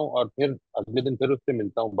करता हूँ और फिर अगले दिन फिर उससे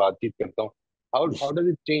मिलता हूँ, बातचीत करता हूँ। How how does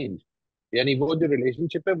it change? यानी वो जो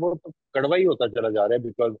रिलेशनशिप है वो तो कड़वा ही होता चला जा रहा है,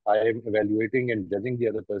 because I am evaluating and judging the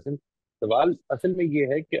other person. सवाल असल में ये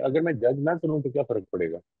है कि अगर मैं जज ना करूँ तो क्या फर्क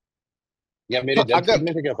पड़ेगा, या मेरे हाँ, जज अगर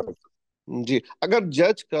करने से क्या फर्क? जी, अगर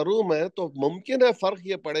जज करूं मैं तो मुमकिन है फर्क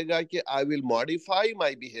ये पड़ेगा कि I will modify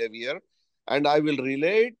my behaviour and I will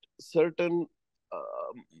relate certain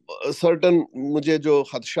certain मुझे जो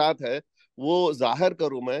खदशात है वो जाहिर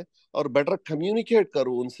करूं मैं, और बेटर कम्युनिकेट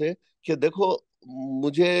करूं उनसे कि देखो,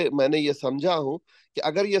 मैंने ये समझा हूं कि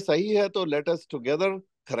अगर ये सही है तो let us together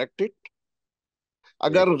correct it, right,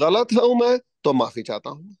 अगर गलत हूं मैं तो माफी चाहता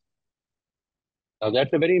हूं।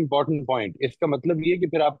 That's a very important point. इसका मतलब ये है कि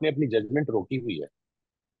फिर आपने अपनी जजमेंट रोकी हुई है,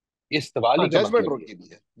 इस सवाल हाँ, ही का जजमेंट मतलब ये रोकी भी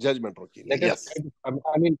है, जजमेंट रोकी भी है। है। Let us, yes.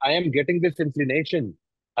 I mean I am getting this inclination,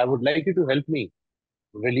 I would like you to help me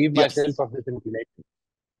relieve yes. myself of this inclination.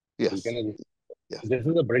 Yes. ठीक है ना जी? Yes. This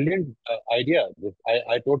is a brilliant idea,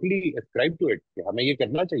 I totally ascribe to it कि हमें ये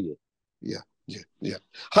करना चाहिए। या जी, जी।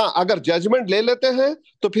 हाँ, अगर जजमेंट ले लेते हैं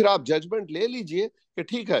तो फिर आप जजमेंट ले लीजिए कि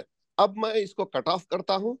ठीक है, अब मैं इसको कट ऑफ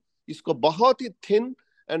करता हूँ, इसको बहुत ही थिन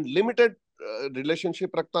एंड लिमिटेड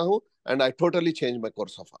रिलेशनशिप रखता हूँ, and I totally change my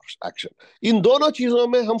course of action. इन दोनों चीजों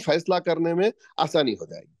में हम फैसला करने में आसानी हो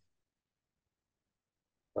जाएगी।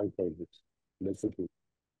 बिल्कुल ठीक।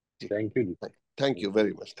 जी। Thank you ji. Thank you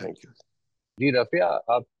very much, thank you. जी रफिया,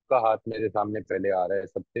 आपका हाथ मेरे सामने पहले आ रहा है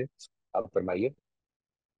सबसे, आप फरमाइए।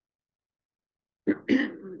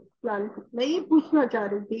 मैं ये पूछना चाह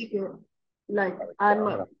रही थी कि like I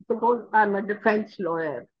am suppose I am a defence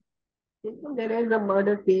lawyer, there is a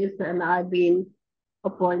murder case and I've been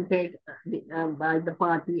appointed by the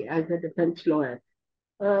party as a defense lawyer.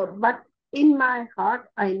 But in my heart,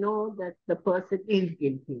 I know that the person is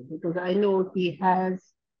guilty because I know he has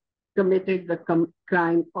committed the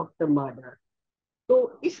crime of the murder. So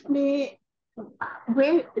इसमें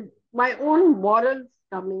where my own morals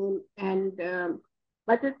come in, and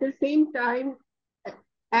but at the same time,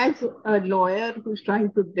 as a lawyer who's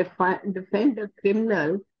trying to defend a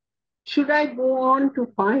criminal, should I go on to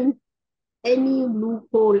find any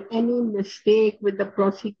loophole, any mistake with the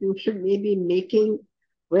prosecution maybe making,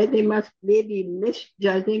 where they must maybe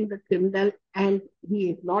misjudging the criminal and he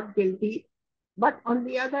is not guilty? But on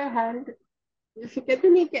the other hand,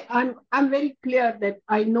 I'm very clear that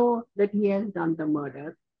I know that he has done the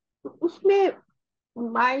murder. So उसमें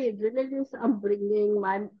my religious upbringing,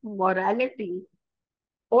 my morality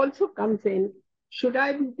also comes in. Should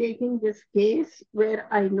I be taking this case where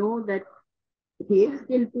I know that he is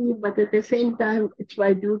guilty, but at the same time, it's my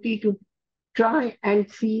duty to try and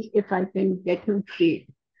see if I can get him freed?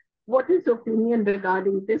 What is your opinion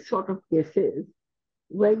regarding this sort of cases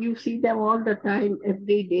where you see them all the time,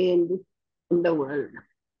 every day in the world?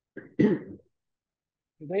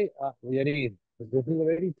 भाई यानी this is a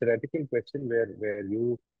very theoretical question where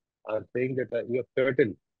you are saying that you're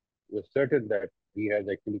certain that he has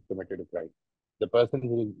actually committed a crime, the person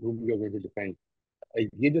whom you're going to defend.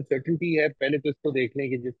 ये जो certainty है, पहले तो इसको देख लें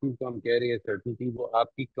कि जिस चीज को हम कह रहे हैं सर्टेनिटी, वो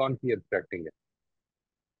आपकी कौन सी एब्स्ट्रैक्टिंग है।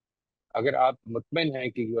 अगर आप मुतमईन हैं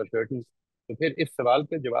कि यू आर सर्टेन, तो फिर इस सवाल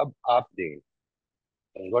का जवाब आप दें,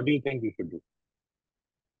 what do you think you should do.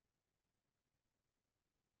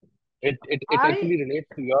 It I actually relates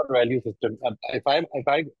to your value system. If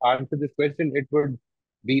I answer this question, it would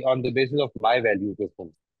be on the basis of my value system.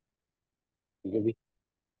 Because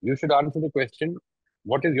you should answer the question,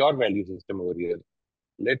 what is your value system over here?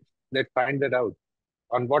 Let's find that out.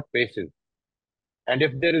 On what basis? And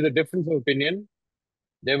if there is a difference of opinion,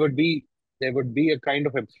 there would be there would be a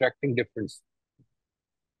kind of abstracting difference.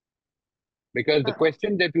 Because the uh,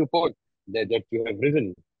 question that you put, that you have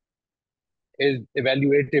risen, is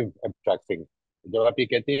evaluative abstracting. जब आप ये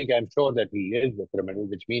कहते हैं कि I'm sure that he is a criminal,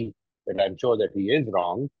 which means that I'm sure that he is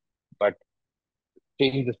wrong, but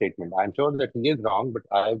change the statement. I'm sure that he is wrong, but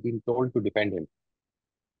I have been told to defend him.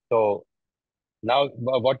 So now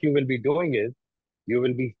what you will be doing is you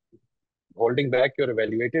will be holding back your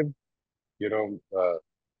evaluative, you know,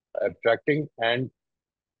 abstracting and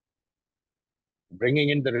bringing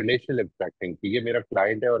in the relational abstracting कि ये मेरा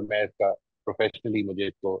client है और मैं इसका professionally मुझे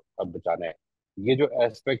इसको अब बचाना है। ये जो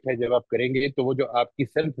एस्पेक्ट है जब आप करेंगे, तो वो जो आपकी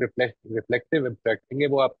सेल्फ रिफ्लेक्टिव abstracting है,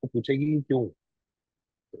 वो आपको पूछेगी क्यों।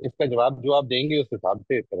 तो इसका जवाब जो आप देंगे उस हिसाब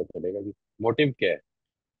से पता चलेगा कि मोटिव क्या है।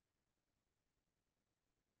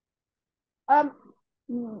 um,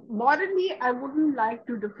 morally, I wouldn't like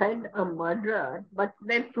to defend a murderer, but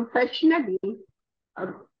then professionally,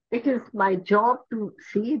 it is my job to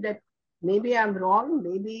see that maybe I'm wrong,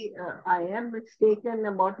 maybe I am mistaken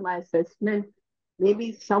about my assessment,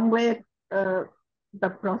 maybe somewhere uh, the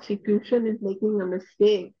prosecution is making a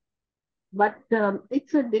mistake, but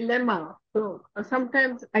it's a dilemma. So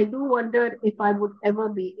sometimes I do wonder if I would ever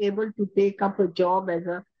be able to take up a job as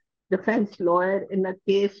a defense lawyer in a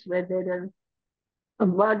case where there is a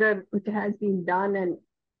murder which has been done,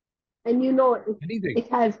 and you know Anything. it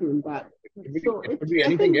has been done. So It could it's, be I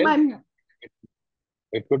anything think else. my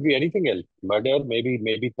It could be anything else. Murder,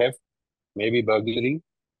 maybe theft, maybe burglary,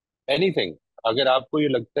 anything. अगर आपको ये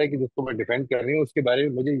लगता है कि जिसको मैं defend कर रही हूँ उसके बारे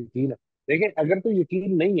में मुझे यकीन है, लेकिन अगर तो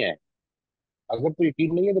यकीन नहीं है, अगर तो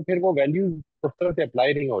यकीन नहीं है, तो फिर वो वैल्यू उस तरह से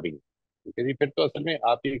अप्लाई नहीं हो रही। क्योंकि फिर तो असल में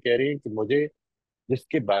आप ये कह रहे हैं कि मुझे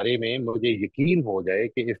जिसके बारे में मुझे यकीन हो जाए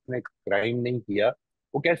कि इसने क्राइम नहीं किया,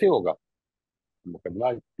 वो कैसे होगा।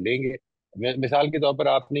 मुकदमा लेंगे। मिसाल के तौर पर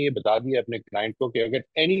आपने ये बता दिया अपने क्लाइंट को कि अगर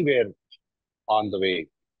any where on the way,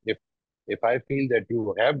 if if I feel that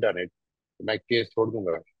you have done it, मैं केस छोड़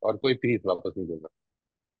दूंगा और कोई फीस वापस नहीं दूंगा।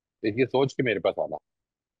 तो ये सोच के मेरे पास आना,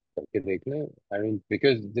 करके देख लें। I mean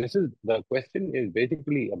because this is the question is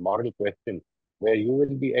basically a moral question where you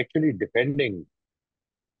will be actually depending,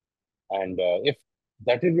 and if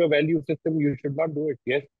that is your value system, you should not do it.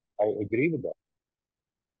 Yes, I agree with that.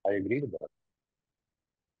 I agree with that.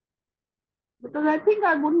 because I think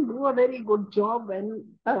I wouldn't do a very good job when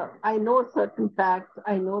I know certain facts,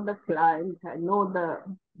 I know the client, I know the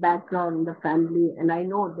background, the family, and I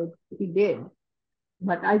know that he did.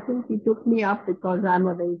 But I think he took me up because I'm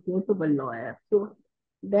a very capable lawyer. So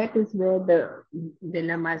that is where the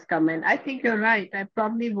dilemmas come in. I think you're right. I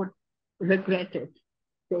probably would regret it,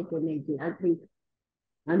 taking it. I think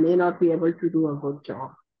I may not be able to do a good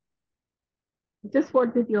job. Just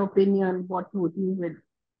wanted your opinion. What would you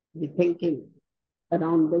be thinking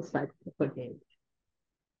around this type of a case?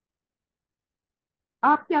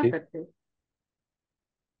 आप क्या ठीक, करते हैं?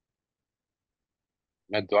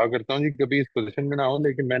 मैं दुआ करता हूँ जी कभी इस पोजीशन में ना हो,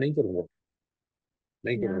 लेकिन मैं नहीं करूंगा,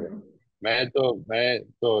 नहीं करूंगा। Yeah. मैं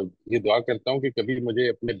तो ये दुआ करता हूँ कि कभी मुझे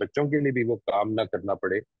अपने बच्चों के लिए भी वो काम ना करना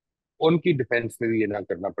पड़े, उनकी डिफेंस में भी ये ना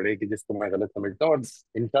करना पड़े कि जिसको मैं गलत समझता हूँ, और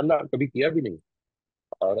इंशाल्लाह कभी किया भी नहीं।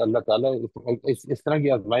 और अल्लाह ताला इस तरह की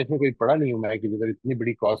आजमाइश में कोई पड़ा नहीं हूं मैं कि जिधर इतनी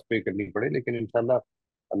बड़ी कॉस्ट पे करनी पड़े, लेकिन इंशाल्लाह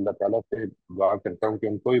अल्लाह ताला से दुआ करता हूँ कि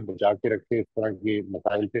उनको भी बचा के रखे इस तरह के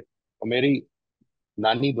मसाइल से। और मेरी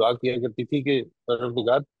नानी दुआ किया करती थी कि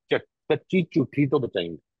परवरदिगार सच्ची झूठी तो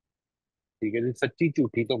बचाएंगे। ठीक है जी, सच्ची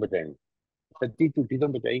झूठी तो बचाएंगे। सच्ची झूठी तो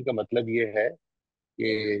बचाएंगे का मतलब ये है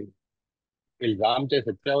कि इल्जाम चाहे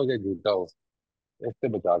सच्चा हो चाहे झूठा हो, इससे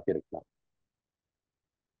बचा के रखना।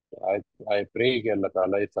 आई आई प्रे कि अल्लाह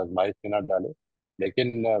ताला इस आजमाइश में ना डाले। लेकिन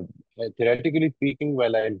theoretically speaking,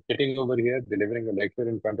 while I am sitting over here delivering a lecture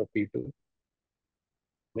in front of people,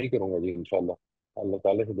 नहीं करूंगा जी इंशाल्लाह। अल्लाह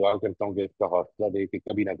ताला से दुआ करता हूँ कि इसका हौसला दे कि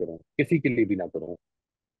कभी ना करूँ, किसी के लिए भी ना करूँ।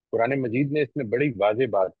 कुरान मजीद ने इसमें बड़ी वाज़ेह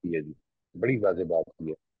बात की है जी, बड़ी वाज़ेह बात की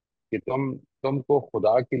है कि तुमको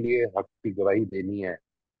खुदा के लिए हक की गवाही देनी है।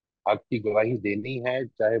 हक की गवाही देनी है,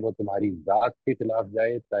 चाहे वो तुम्हारी जात के खिलाफ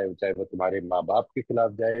जाए, चाहे चाहे वो तुम्हारे माँ बाप के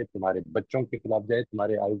खिलाफ जाए, तुम्हारे बच्चों के खिलाफ जाए,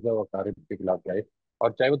 तुम्हारे आइज़ा व अकारिब के खिलाफ जाए।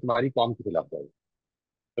 और चाहे वो तुम्हारी कौम के खिलाफ जाए।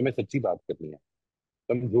 तुम्हें सच्ची बात करनी है,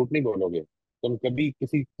 तुम झूठ नहीं बोलोगे, तुम कभी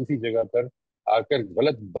किसी किसी जगह पर आकर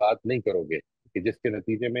गलत बात नहीं करोगे कि जिसके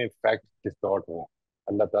नतीजे में फैक्ट डिस्टॉर्ट हो।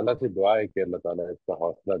 अल्लाह ताला से दुआ है कि अल्लाह ताला इसका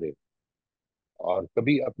हौसला दे। और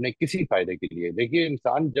कभी अपने किसी फायदे के लिए, देखिए,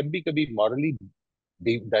 इंसान जब भी कभी मॉरली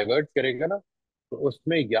डाइवर्ट करेगा ना, तो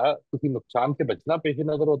उसमें या किसी नुकसान से बचना पेश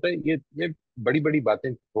नजर होता है। ये बड़ी बड़ी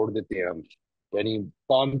बातें छोड़ देते हैं हम। यानी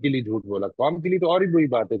कौम के लिए झूठ बोला, कौम के लिए तो और ही बुरी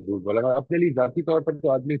बात है झूठ बोला। अपने लिए जाती तौर पर तो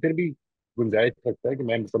आदमी फिर भी गुंजाइश रखता है कि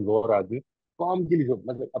मैं कमजोर आदमी हूं। कौम के लिए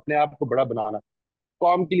मतलब अपने आप को बड़ा बनाना।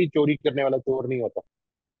 कौम के लिए चोरी करने वाला चोर नहीं होता।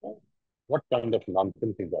 What kind of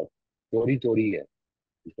nonsense is that? चोरी चोरी है।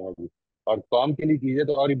 और कौम के लिए चीजें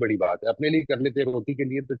तो और ही बड़ी बात है। अपने लिए कर लेते हैं, रोटी के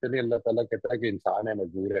लिए तो चले, अल्लाह ताला कहता है कि इंसान है,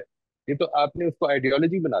 मजबूर है। ये तो आपने उसको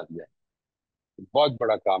आइडियोलॉजी बना दिया है। बहुत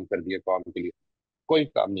बड़ा काम कर दिया कौम के लिए। कोई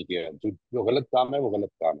काम नहीं किया है। जो गलत काम है वो गलत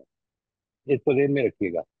काम है, इसको ध्यान में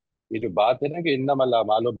रखिएगा। ये जो बात है ना कि इन्नमल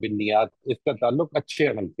अमालु बिन्नियात, इसका ताल्लुक अच्छे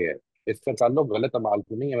अमल से है। इसका ताल्लुक गलत अमाल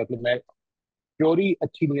से नहीं है। मतलब मैं चोरी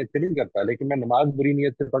अच्छी नीयत से नहीं करता, लेकिन मैं नमाज बुरी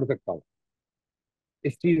नीयत से पढ़ सकता हूँ।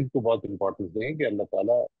 इस चीज को बहुत इंपॉर्टेंस दें कि अल्लाह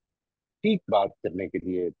ताला ठीक बात करने के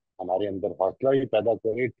लिए हमारे अंदर हौसला भी पैदा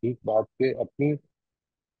करे। ठीक बात से अपनी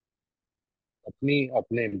अपनी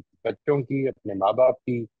अपने बच्चों की, अपने माँ बाप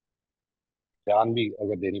की जान भी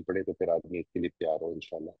अगर देनी पड़े तो फिर आदमी इसके लिए तैयार हो,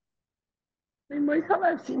 इंशाल्लाह। Moisam,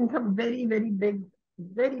 I've seen some very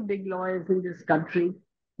big lawyers in this country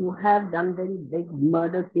who have done very big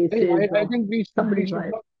murder नहीं, cases I of think we somebody's should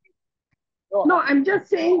wife. not. No, No, I'm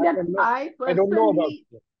just no, saying I that don't know. I don't know about.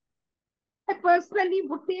 I personally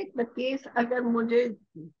would take the case अगर मुझे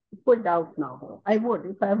कोई doubt ना हो. I would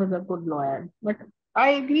if I was a good lawyer. But I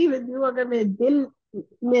agree with you, अगर मेरे दिल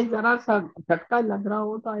में जरा सा झटका लग रहा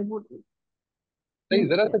हो तो I would नहीं, think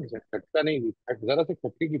जरा सा that. खटका नहीं, जरा सा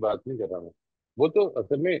खटके की बात नहीं कर रहा मैं। वो तो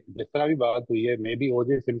असल में जिस तरह भी बात हुई है, मे बी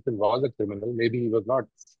ओजे Simpson was a criminal, may be he was not.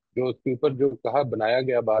 जो उसके ऊपर जो कहा बनाया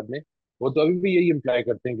गया बाद में, वो तो अभी भी यही इम्प्लाई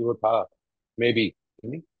करते हैं कि वो था, may be.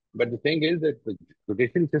 But the thing is that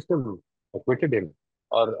judicial system acquitted him.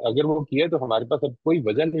 और अगर वो किया तो हमारे पास अब कोई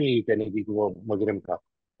वजह नहीं है ये कहने की कि वो मुजरिम था।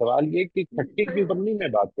 सवाल ये कि खटके के ऊपर नहीं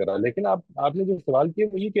मैं बात कर रहा, लेकिन आपने जो सवाल किया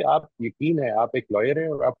वो ये कि आप यकीन है, आप एक लॉयर हैं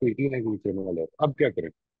और आपको यकीन है कि वो क्रिमिनल है, अब क्या करें?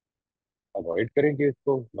 अवॉइड करेंगे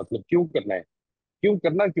इसको? मतलब क्यों करना है? क्यों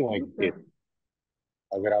करना क्यों है केस?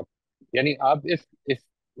 अगर आप, यानी आप इस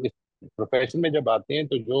प्रोफेशन में जब आते हैं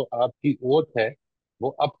तो जो आपकी ओथ है वो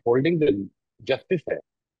अप होल्डिंग द जस्टिस है,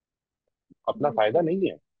 अपना फायदा नहीं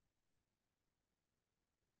है।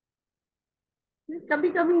 कभी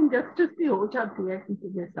कभी इंजस्टिस भी हो जाती है किसी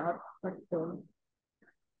के साथ, बट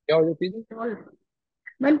क्या हो जाती है?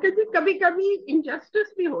 मैंने कहा कभी कभी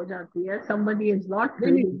इंजस्टिस भी हो जाती है, somebody is not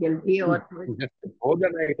नहीं really guilty नहीं, और इंजस्टिस हो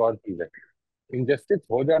जाना एक और चीज है। इनजस्टिस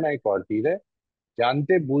हो जाना एक और चीज है।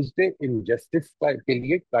 जानते बूझते इनजस्टिस का के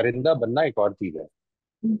लिए कारिंदा बनना एक और चीज है।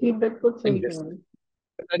 जी बिल्कुल सही कह रहे इनजस्टिस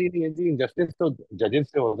हैं। नहीं है जी। इनजस्टिस तो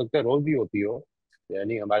जजेस से हो सकता है, रोज भी होती हो।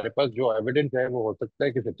 यानी हमारे पास जो एविडेंस है वो हो सकता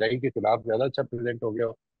है कि सच्चाई के खिलाफ ज्यादा अच्छा प्रेजेंट हो गया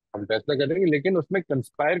हो, हम फैसला करेंगे। लेकिन उसमें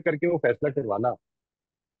कंस्पायर करके वो फैसला करवाना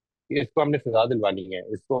कि इसको हमने सजा दिलवानी है,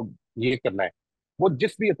 इसको ये करना है, वो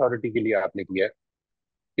जिस भी अथॉरिटी के लिए आपने किया है,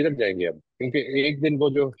 किधर जाएंगे अब? क्योंकि एक दिन वो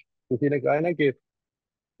जो किसी ने कहा है ना कि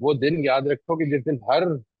वो दिन याद रखो कि जिस दिन हर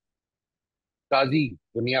काजी,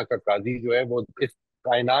 दुनिया का काजी जो है वो इस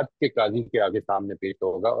कायनात के काजी के आगे सामने पेश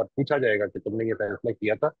होगा और पूछा जाएगा कि तुमने ये फैसला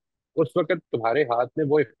किया था। उस वक्त तुम्हारे हाथ में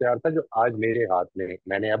वो इख्तियार था जो आज मेरे हाथ में है।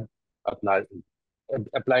 मैंने अब अपना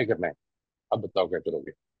अप्लाई करना है। अब बताओ क्या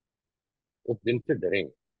करोगे? उस दिन से डरें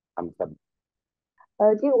हम सब।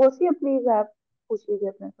 जी ओसी प्लीज आप पूछ लीजिए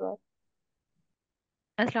अपना सवाल।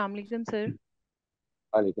 अस्सलाम वालेकुम सर।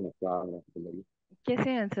 वालेकुम अस्सलाम रहमतुल्लाहि। कैसे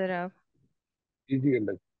हैं सर आप? जी जी,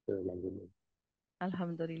 अल्लाह से अल्हम्दुलिल्लाह।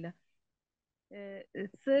 अल्हम्दुलिल्लाह।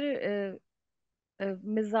 सर,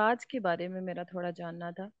 मिजाज के बारे में मेरा थोड़ा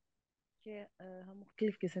जानना था कि हम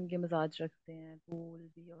मुख्तलिफ किस्म के मिजाज रखते हैं, कूल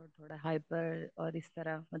भी और थोड़ा हाइपर और इस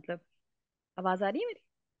तरह, मतलब आवाज़ आ रही है मेरी?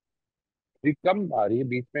 जी कम आ रही है,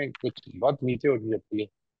 बीच में कुछ बहुत नीचे हो जाती है।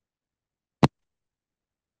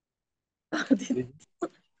 जी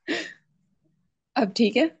अब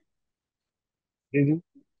ठीक है। जी जी,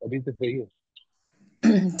 अभी तो सही है।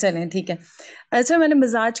 चलें ठीक है। अच्छा, मैंने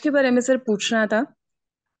मिजाज के बारे में सर पूछना था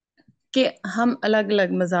कि हम अलग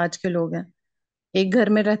अलग मिजाज के लोग हैं। एक घर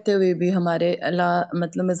में रहते हुए भी हमारे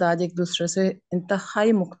मतलब मिजाज एक दूसरे से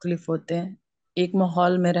इंतहाई मुख्तलिफ होते हैं, एक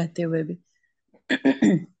माहौल में रहते हुए भी।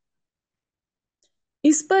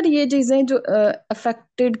 इस पर ये चीजें जो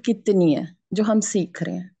अफेक्टेड कितनी है जो हम सीख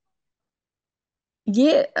रहे हैं,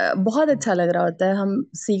 ये बहुत अच्छा लग रहा होता है, हम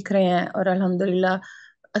सीख रहे हैं और अल्हम्दुलिल्लाह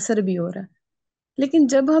असर भी हो रहा है। लेकिन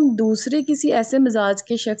जब हम दूसरे किसी ऐसे मिजाज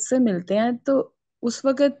के शख्स से मिलते हैं तो उस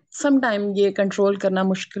वक्त सम टाइम ये कंट्रोल करना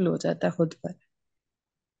मुश्किल हो जाता है खुद पर।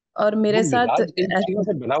 और वो मेरे साथ मिजाज इन चीजों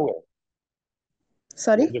से बना हुआ है।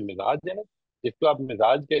 सॉरी। वो जो मिजाज है ना, जिसको आप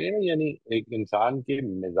मिजाज कह रहे हैं ना, यानी एक इंसान के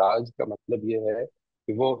मिजाज का मतलब ये है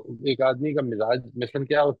कि वो, एक आदमी का मिजाज मिसल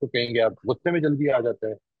क्या उसको कहेंगे आप, गुस्से में जल्दी आ जाता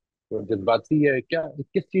है, तो जज्बाती है क्या,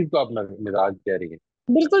 किस चीज को आप मिजाज कह रही हैं?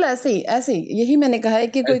 बिल्कुल ऐसे ही यही मैंने कहा है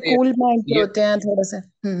कि कोई ऐसे कूल माइंड के ये होते हैं थोड़ा सा।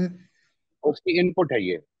 उसकी इनपुट है,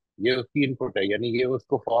 ये उसकी इनपुट है, यानी ये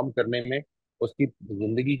उसको फॉर्म करने में, उसकी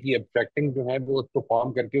जिंदगी की एब्स्ट्रैक्टिंग जो है वो उसको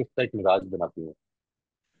फॉर्म करके उसका एक मिजाज बनाती है।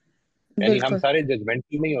 यानी हम बिल्कुल सारे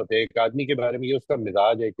जजमेंटल नहीं होते एक आदमी के बारे में, ये उसका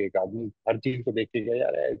मिजाज है कि एक आदमी हर चीज को देखेगा,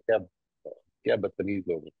 यार क्या क्या बदतमीज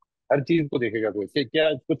लोग हैं, हर चीज को देखेगा कोई कि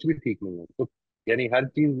क्या कुछ भी ठीक नहीं है कुछ, यानी हर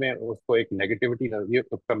चीज में उसको एक नेगेटिविटी, ये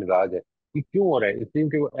उसका मिजाज है कि क्यों हो रहा है, इसलिए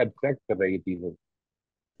कि वो एब्स्ट्रैक्ट कर रहा है ये चीजें,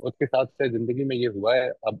 उसके साथ साथ जिंदगी में ये हुआ है,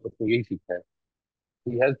 अब उसको यही सीखा है,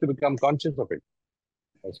 he has to become conscious of it,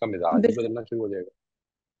 उसका मिजाज ही बिल्कुल बदलना शुरू हो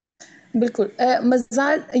जाएगा। बिल्कुल।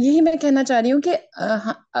 मजाज यही मैं कहना चाह रही हूँ कि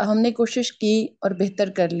हमने कोशिश की और बेहतर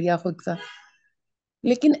कर लिया खुद का।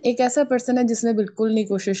 लेकिन एक ऐसा पर्सन है जिसने बिल्कुल नहीं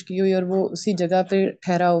कोशिश की हुई और वो उसी जगह पे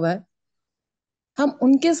ठहरा हुआ है। हम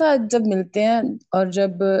उनके साथ जब मिलते हैं और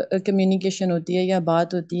जब कम्युनिकेशन होती है या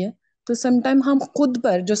बात होती है तो समटाइम हम खुद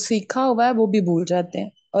पर जो सीखा हुआ है वो भी भूल जाते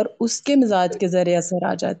हैं और उसके मिजाज के जरिए असर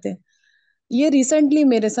आ जाते हैं। ये रिसेंटली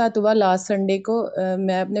मेरे साथ हुआ। लास्ट संडे को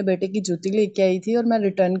मैं अपने बेटे की जूती लेके आई थी और मैं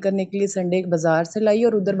रिटर्न करने के लिए संडे बाजार से लाई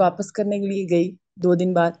और उधर वापस करने के लिए गई 2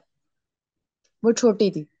 दिन बाद। वो छोटी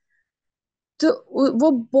थी तो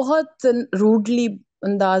वो बहुत रूडली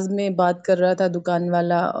अंदाज में बात कर रहा था दुकान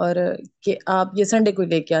वाला, और कि आप ये संडे को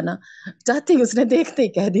लेके आना। चाहते ही उसने देखते ही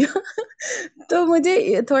कह दिया। तो मुझे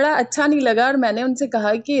ये थोड़ा अच्छा नहीं लगा और मैंने उनसे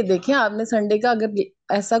कहा कि देखिए आपने संडे का अगर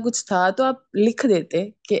ऐसा कुछ था तो आप लिख देते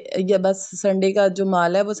कि ये बस संडे का जो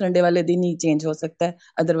माल है वो संडे वाले दिन ही चेंज हो सकता है,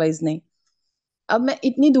 अदरवाइज नहीं। अब मैं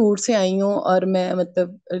इतनी दूर से आई हूँ और मैं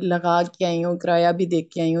मतलब लगा के आई हूँ, किराया भी दे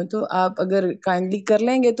के आई हूँ, तो आप अगर काइंडली कर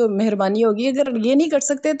लेंगे तो मेहरबानी होगी। अगर ये नहीं कर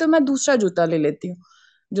सकते तो मैं दूसरा जूता ले लेती हूँ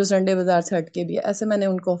जो संडे बाजार से हटके भी है। ऐसे मैंने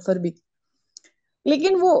उनको ऑफर भी।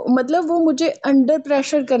 लेकिन वो मतलब वो मुझे अंडर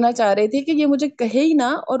प्रेशर करना चाह रहे थे कि ये मुझे कहे ही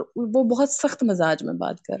ना, और वो बहुत सख्त मिजाज में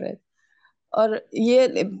बात कर रहे थे। और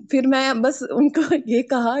ये फिर मैं बस उनको ये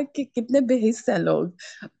कहा कि कितने बेहिस हैं लोग,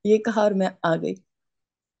 ये कहा और मैं आ गई।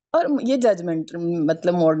 और ये जजमेंट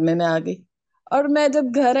मतलब मोड में मैं आ गई। और मैं जब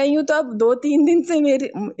घर आई हूँ तो अब 2-3 दिन से मेरी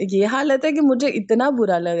ये हालत है कि मुझे इतना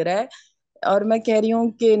बुरा लग रहा है। और मैं कह रही हूँ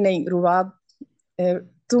कि नहीं रुबाब, अ,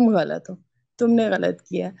 तुम गलत हो, तुमने गलत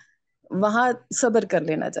किया है। वहां सब्र कर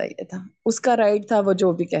लेना चाहिए था, उसका राइट था, वो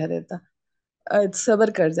जो भी कह देता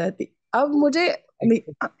सब्र कर जाती। अब मुझे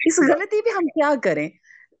एक, इस गलती पे हम क्या करें।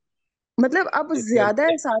 मतलब अब एक, ज्यादा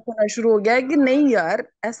एहसास होना शुरू हो गया है कि नहीं यार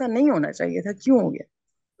ऐसा नहीं होना चाहिए था, क्यों हो गया।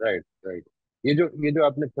 राइट राइट, ये जो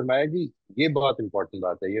आपने फरमाया जी, ये बहुत इंपॉर्टेंट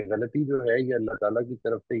बात है। ये गलती जो है ये अल्लाह ताला की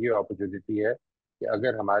तरफ से ये अपॉर्चुनिटी है कि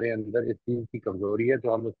अगर हमारे अंदर इस चीज की कमजोरी है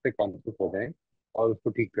तो हम उससे कॉन्शियस हो जाएं और उसको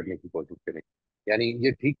ठीक करने की कोशिश करें। यानी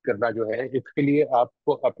ये ठीक करना जो है, इसके लिए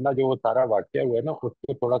आपको अपना जो वो सारा वाकया हुआ है ना,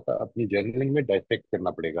 उसको थोड़ा सा अपनी जर्नलिंग में डायसेक्ट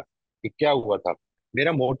करना पड़ेगा कि क्या हुआ था,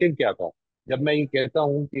 मेरा मोटिव क्या था। जब मैं ये कहता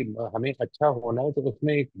हूँ कि हमें अच्छा होना है तो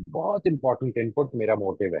उसमें एक बहुत इंपॉर्टेंट इनपुट मेरा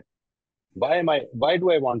मोटिव है। Why do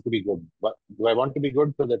I want to be good? Do I want to be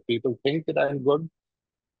good so that people think that I'm good?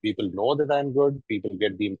 People know that I'm good. People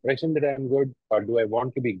get the impression that I'm good. Or do I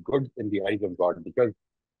want to be good in the eyes of God? Because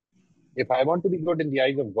if I want to be good in the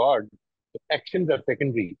eyes of God, तो actions are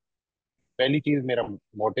secondary. पहली चीज मेरा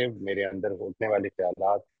motive, मेरे अंदर उठने वाले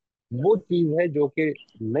ख्यालात, वो चीज है जो कि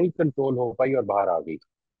नहीं कंट्रोल हो पाई और बाहर आ गई।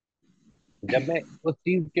 जब मैं उस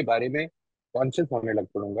चीज के बारे में कॉन्शियस होने लग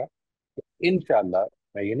पड़ूंगा तो इंशाल्लाह,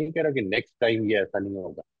 मैं ये नहीं कह रहा कि नेक्स्ट टाइम ये ऐसा नहीं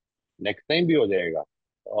होगा, नेक्स्ट टाइम भी हो जाएगा।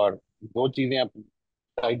 और दो चीजें आप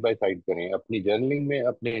साइड बाय साइड करें, अपनी जर्नलिंग में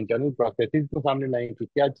अपने इंटरनल प्रोसेसेस को सामने लाएं कि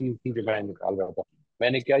क्या चीज थी जो मैं निकाल रहा था।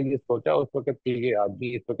 मैंने क्या ये सोचा उस वक्त कि ये आदमी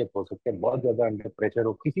इस वक्त हो सकता है बहुत ज्यादा अंडर प्रेशर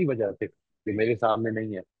हो किसी वजह से जो मेरे सामने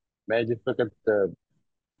नहीं है। मैं जिस वक्त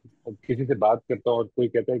किसी से बात करता हूँ और कोई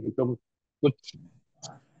कहता है कि तुम कुछ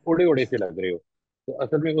उड़े उड़े से लग रहे हो, तो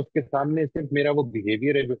असल में उसके सामने सिर्फ मेरा वो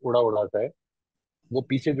बिहेवियर है जो उड़ा उड़ा सा है, वो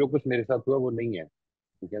पीछे जो कुछ मेरे साथ हुआ वो नहीं है।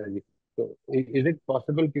 ठीक है ना जी। तो इज इट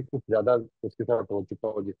पॉसिबल कि कुछ ज्यादा उसके साथ हो चुका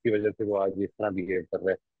हो जिसकी वजह से वो आज इस तरह बिहेव कर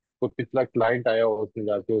रहा है। कोई पिछला क्लाइंट आया हो, उसने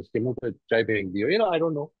जाके उसके मुंह पे चाय फेंक दी हो, आई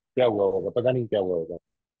डोंट नो क्या हुआ होगा, पता नहीं क्या हुआ होगा।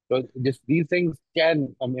 तो this these things can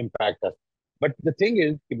impact us. But the thing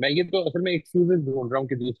is कि मैं ये तो असल में एक्सक्यूजेस ढूंढ रहा हूँ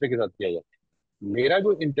कि दूसरे के साथ किया जाए। मेरा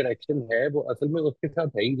जो इंटरेक्शन है वो असल में उसके साथ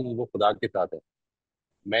है ही नहीं, वो खुदा के साथ है।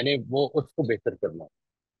 मैंने वो उसको बेहतर करना है,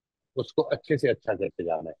 उसको अच्छे से अच्छा करके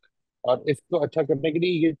जाना है। और इसको अच्छा करने के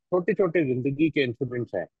लिए ये छोटे छोटे जिंदगी के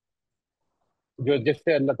इंसिडेंट्स हैं जो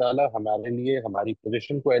जिससे अल्लाह ताला हमारे लिए हमारी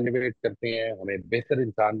पोजीशन को एलिवेट करते हैं, हमें बेहतर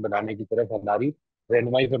इंसान बनाने की तरफ हमारी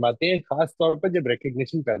रहनुमाई फरमाते हैं, खास तौर पर जब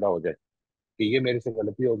रिकग्निशन पैदा हो जाए कि ये मेरे से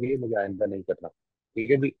गलती हो गई है, मुझे आइंदा नहीं करना। ठीक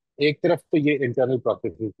है जी। एक तरफ तो ये इंटरनल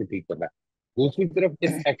प्रोसेस को ठीक करना है, दूसरी तरफ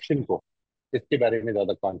इस एक्शन को, इसके बारे में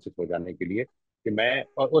ज्यादा कॉन्शियस हो जाने के लिए कि मैं,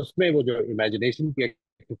 और उसमें वो जो इमेजिनेशन की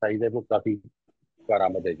एक्सरसाइज है वो काफी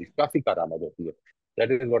कारआमद है जी, काफी कारआमद होती है।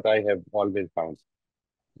 That is what I have always found.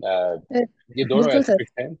 अ, ये दोनों बिल्कुल सर,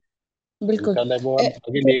 एस्पेक्ट हैं, बिल्कुल। इंशाल्लाह वो हम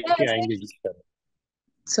आगे होता लेके ऐसा है आएंगे जी कि, सर।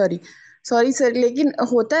 सॉरी सॉरी सर, लेकिन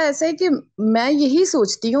होता ऐसा है कि मैं यही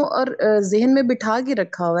सोचती हूँ और जहन में बिठा के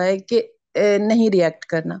रखा हुआ है कि नहीं रिएक्ट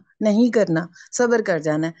करना, नहीं करना, सब्र कर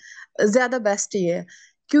जाना है, ज्यादा बेस्ट ये है।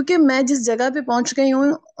 क्योंकि मैं जिस जगह पे पहुंच गई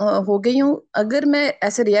हूँ, हो गई हूँ, अगर मैं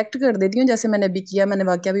ऐसे रिएक्ट कर देती हूँ जैसे मैंने अभी किया, मैंने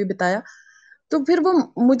वाकया भी बताया, तो फिर वो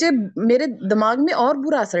मुझे मेरे दिमाग में और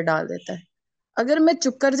बुरा असर डाल देता है। अगर मैं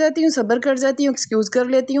चुप कर जाती हूँ, सब्र कर जाती हूँ, एक्सक्यूज कर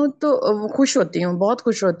लेती हूँ, तो खुश होती हूँ, बहुत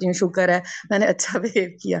खुश होती हूँ, शुक्र है मैंने अच्छा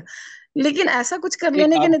बिहेव किया। लेकिन ऐसा कुछ कर नहीं,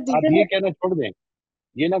 लेने के आप नतीजे में, ये कहना छोड़ दें,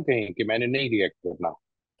 ये ना कहें कि मैंने नहीं रिएक्ट करना।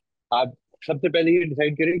 आप सबसे पहले ये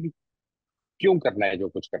डिसाइड करें कि क्यों करना है जो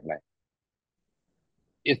कुछ करना है।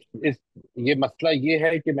 इस ये मसला ये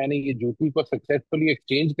है कि मैंने ये जूती को सक्सेसफुली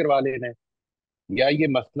एक्सचेंज करवा लेना है, या ये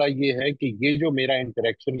मसला ये है कि ये जो मेरा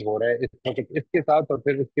इंटरेक्शन हो रहा है इस वक्त इसके साथ और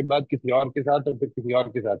फिर इसके बाद किसी और के साथ और फिर किसी और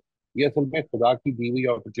के साथ, ये असल में खुदा की दी हुई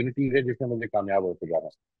अपॉर्चुनिटीज है जिसमें मुझे कामयाब होते जाना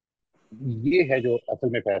है। ये है जो असल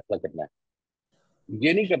में फैसला करना है।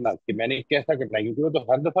 ये नहीं करना कि मैंने कैसा करना है, क्योंकि वो तो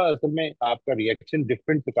हर दफा असल में आपका रिएक्शन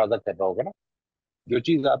डिफरेंट तकाजा कर रहा होगा ना। जो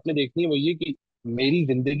चीज आपने देखनी है वो ये कि मेरी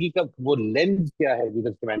जिंदगी का वो लेंस क्या है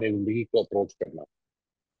जिधर से मैंने जिंदगी को अप्रोच करना,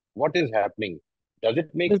 what is happening, does it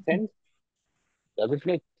make बिल्कुल sense, does it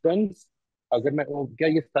make sense. अगर मैं क्या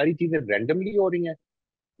ये सारी चीजें रैंडमली हो रही हैं,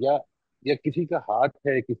 या किसी का हाथ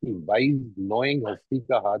है, किसी वाइज नोइंग हस्ती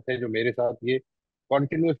का हाथ है जो मेरे साथ ये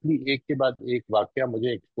कॉन्टिन्यूसली एक के बाद एक वाकया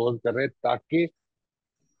मुझे एक्सपोज कर रहे हैं ताकि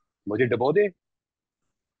मुझे डबो दे,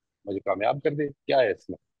 मुझे कामयाब कर दे, क्या है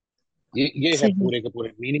इसमें। ये है सही, पूरे के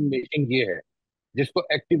पूरे मीनिंग मेकिंग, ये है जिसको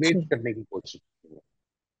एक्टिवेट सही, करने की कोशिश की है।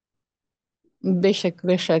 बेशक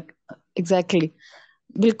बेशक, एग्जैक्टली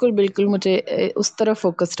exactly. बिल्कुल बिल्कुल, मुझे उस तरफ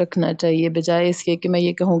फोकस रखना चाहिए बजाय इसके कि मैं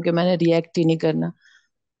ये कहूँ कि मैंने रिएक्ट ही नहीं करना।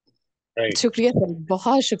 राइट। शुक्रिया सर,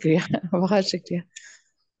 बहुत शुक्रिया बहुत शुक्रिया,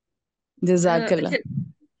 जजाकल्ला। अच्छा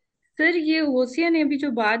सर, ये होसिया ने अभी जो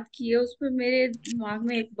बात की है उस पर मेरे दिमाग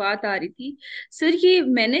में एक बात आ रही थी। सर ये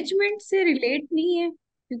मैनेजमेंट से रिलेट नहीं है?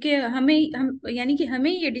 क्योंकि हम यानी कि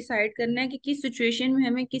हमें ये डिसाइड करना है कि किस सिचुएशन में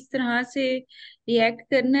हमें किस तरह से रिएक्ट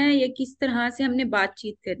करना है या किस तरह से हमने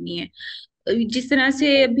बातचीत करनी है। जिस तरह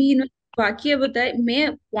से अभी इन्होंने वाकया बताया,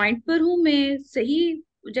 मैं पॉइंट पर हूँ, मैं सही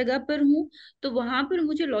जगह पर हूँ, तो वहां पर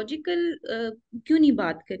मुझे लॉजिकल क्यों नहीं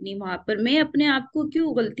बात करनी, वहां पर मैं अपने आप को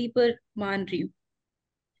क्यों गलती पर मान रही हूँ?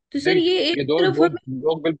 तो सर नहीं, ये एक ये दो तरफ लोग हमें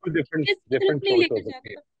लोग बिल्कुल डिफरेंट इस तरफ डिफरेंट नहीं सोच हो लेके सकती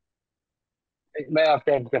है। जाता। मैं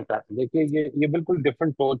आपका ऐड करता हूँ, देखिए ये बिल्कुल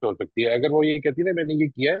डिफरेंट सोच हो सकती है। अगर वो ये कहती है ना मैंने ये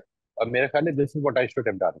किया है और मेरा ख्याल है this is what I should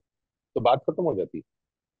have done, तो बात खत्म हो जाती है।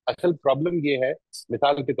 असल प्रॉब्लम ये है,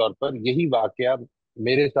 मिसाल के तौर पर यही वाकया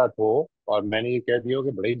मेरे साथ हो और मैंने ये कह दिया हो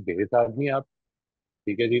कि बड़े ही बेहद आदमी हैं आप,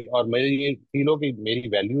 ठीक है जी, और मैं ये फील हो कि मेरी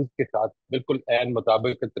वैल्यूज के साथ बिल्कुल एन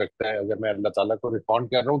मुताबिकत रखता है, अगर मैं अल्लाह ताला को रिस्पॉन्ड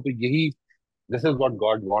कर रहा हूँ तो यही this is what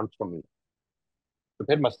God wants from me, तो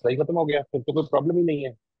फिर मसला ही खत्म हो गया, फिर तो कोई प्रॉब्लम ही नहीं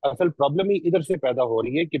है। असल प्रॉब्लम ही इधर से पैदा हो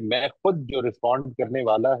रही है कि मैं खुद जो रिस्पॉन्ड करने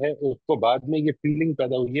वाला है उसको बाद में ये फीलिंग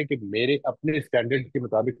पैदा हुई है कि मेरे अपने स्टैंडर्ड के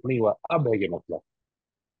मुताबिक नहीं हुआ, अब है ये मसला।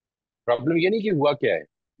 प्रॉब्लम ये नहीं कि हुआ क्या है,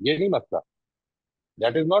 ये नहीं मसला,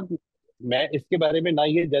 दैट इज नॉट। मैं इसके बारे में ना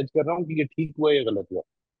ये जज कर रहा हूँ कि ये ठीक हुआ या गलत हुआ,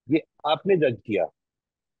 ये आपने जज किया,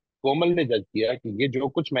 कोमल ने जज किया कि ये जो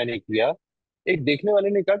कुछ मैंने किया, एक देखने वाले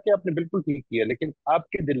ने कहा कि आपने बिल्कुल ठीक किया, लेकिन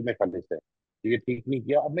आपके दिल में खलिश है कि ये ठीक नहीं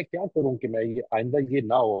किया, अब मैं क्या करूं कि मैं ये आइंदा ये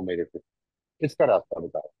ना हो मेरे से, इसका रास्ता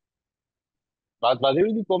बताओ। बात वादे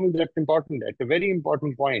हुई थी कोमल, that's important, it's a very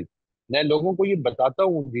important point. मैं लोगों को ये बताता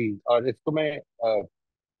हूँ जी, और इसको मैं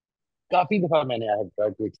काफी दफा मैंने I have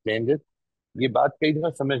tried to explain this, ये बात कई दफा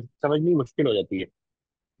समझनी मुश्किल हो जाती है।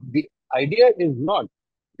 द आइडिया इज नॉट,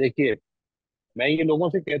 देखिए मैं ये लोगों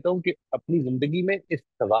से कहता हूँ कि अपनी जिंदगी में इस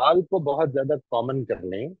सवाल को बहुत ज्यादा कॉमन कर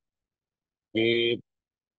लें कि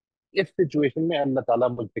इस सिचुएशन में अल्लाह ताला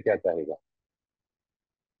मुझसे क्या चाहेगा,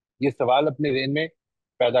 ये सवाल अपने ज़हन में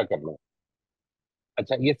पैदा कर लो।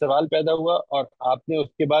 अच्छा, ये सवाल पैदा हुआ और आपने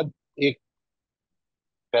उसके बाद एक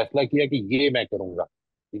फैसला किया कि ये मैं करूंगा,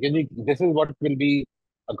 ठीक है जी, this is what will be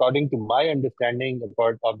according to my understanding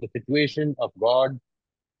of the situation of God,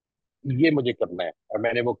 ये मुझे करना है, और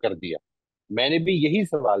मैंने वो कर दिया। मैंने भी यही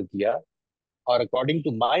सवाल किया, और according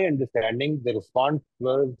to my understanding the response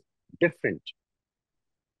was different.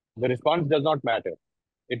 The response does not matter,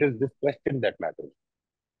 it is this question that matters,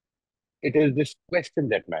 it is this question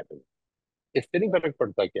that matters. इससे नहीं फर्क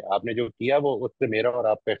पड़ता कि आपने जो किया वो उससे मेरा और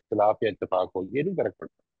आपका इख्तिलाफ या इत्तेफाक हो, ये नहीं फर्क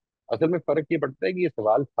पड़ता। असल में फर्क ये पड़ता है कि ये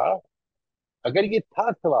सवाल था, अगर ये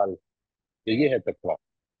था सवाल, तो ये है तकवा,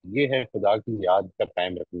 ये है खुदा की याद का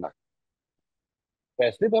कायम रखना।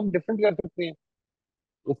 फैसले तो हम डिफरेंट कर सकते हैं,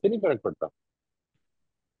 उससे नहीं फर्क पड़ता।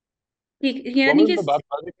 ठीक, यानी कोमल कि मैं बात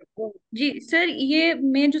वाजे करता हूँ। जी सर, ये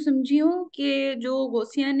मैं जो समझी हूँ कि जो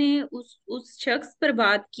गौसिया ने उस शख्स पर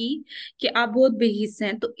बात की कि आप बहुत बेहिस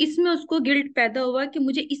हैं, तो इसमें उसको गिल्ट पैदा हुआ कि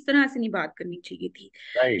मुझे इस तरह से नहीं बात करनी चाहिए थी।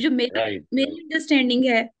 राइट, जो मेरा राइट, मेरी राइट। अंडरस्टैंडिंग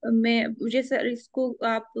है, मैं मुझे सर इसको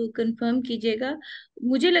आप कंफर्म कीजिएगा।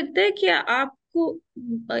 मुझे लगता है कि आपको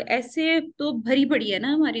ऐसे तो भरी पड़ी है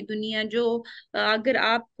ना हमारी दुनिया, जो अगर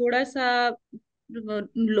आप थोड़ा सा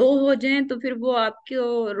लो हो जाएं तो फिर वो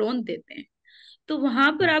आपको रोन देते हैं। तो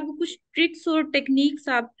वहां पर आपको कुछ ट्रिक्स और टेक्निक्स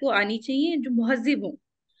आपको आनी चाहिए जो मुहज्जिब हो,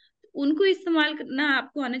 उनको इस्तेमाल करना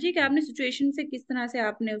आपको आना चाहिए कि आपने सिचुएशन से किस तरह से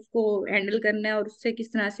आपने उसको हैंडल करना है और उससे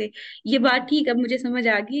किस तरह से। ये बात ठीक, अब मुझे समझ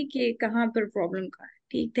आ गई कि कहाँ पर प्रॉब्लम का है।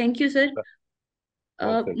 ठीक, thank you sir.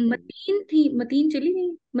 Most welcome. Mateen चली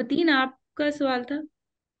गई। मतीन, आपका सवाल था।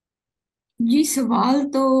 जी सवाल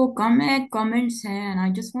तो कम है, कमेंट्स हैं। And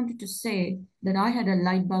I just wanted to say that I had a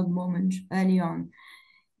light bulb moment early on.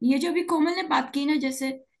 ये जो भी कोमल ने बात की ना, जैसे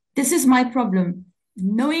this is my problem,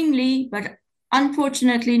 knowingly but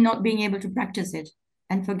unfortunately not being able to practice it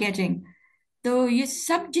and forgetting. तो ये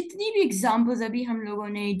सब जितनी भी एग्जांपल्स अभी हम लोगों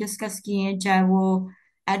ने डिस्कस किए हैं, चाहे वो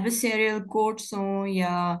एडवर्सेरियल कोर्ट्स हों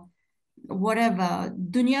या whatever,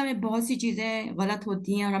 दुनिया में बहुत सी चीजें गलत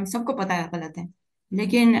होती हैं और हम सबको पता है गलत है,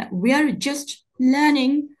 लेकिन we are just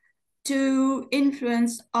learning to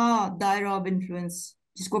influence आ दायरा ऑफ इन्फ्लुएंस,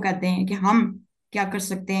 जिसको कहते हैं कि हम क्या कर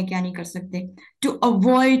सकते हैं क्या नहीं कर सकते, to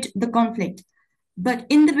avoid the conflict. But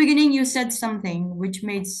in the beginning, you said something which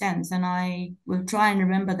made sense, and I will try and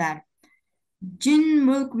remember that. जिन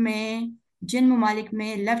मुल्क में, जिन ममालिक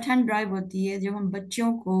में लेफ्ट हैंड ड्राइव होती है, जब हम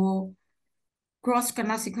बच्चों को क्रॉस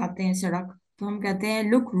करना सिखाते हैं सड़क, तो हम कहते हैं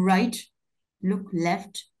look right, look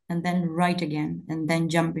left, and then right again, and then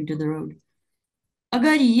jump into the road.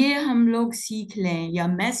 अगर ये हम लोग सीख लें, या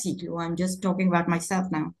मैं सीख लूं, I am just talking about my self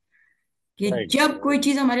now, कि राइट, जब कोई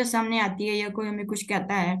चीज हमारे सामने आती है या कोई हमें कुछ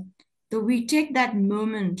कहता है, तो we take that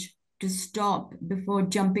moment to stop before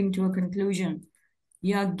jumping to a conclusion,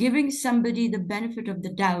 या giving somebody the benefit of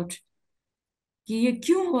the doubt कि ये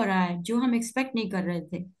क्यों हो रहा है जो हम एक्सपेक्ट नहीं कर रहे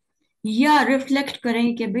थे, या रिफ्लेक्ट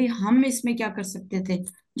करें कि भाई हम इसमें क्या कर सकते थे.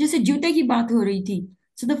 जैसे जूते की बात हो रही थी,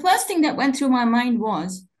 so the first thing that went through my mind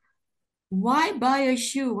was, why bye a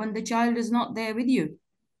shoe when the child is not there with you.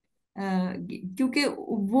 क्योंकि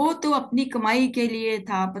वो तो अपनी कमाई के लिए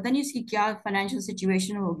था, पता नहीं उसकी क्या फाइनेंशियल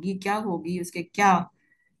सिचुएशन होगी, क्या होगी, उसके क्या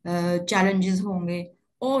चैलेंजेस होंगे.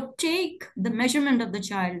 और take the measurement of the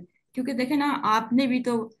child, क्योंकि देखे ना, आपने भी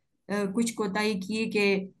तो कुछ कोताही की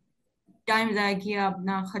कि टाइम जाया किया,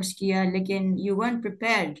 अपना खर्च किया, लेकिन you weren't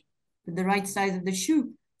prepared with the right size of the shoe.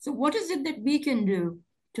 So what is it that we can do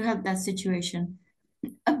to help that situation?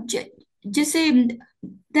 अब जैसे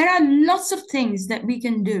there are lots of things that we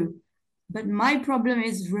can do, but my problem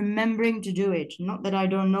is remembering to do it, not that I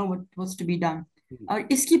don't know what was to be done. और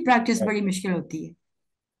इसकी practice बड़ी मुश्किल होती है.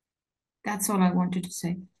 That's all I wanted to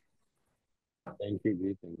say. Thank you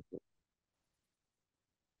ji, thank you.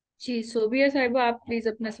 जी सोबिया साहिबा, आप please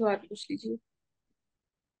अपना सवाल पूछ लीजिए।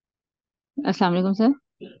 अस्सलाम वालेकुम सर।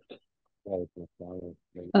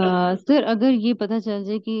 सर, अगर ये पता चल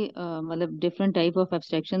जाए कि मतलब डिफरेंट टाइप ऑफ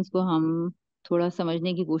एब्स्ट्रैक्शंस को हम थोड़ा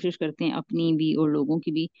समझने की कोशिश करते हैं, अपनी भी और लोगों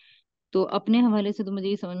की भी, तो अपने हवाले से तो मुझे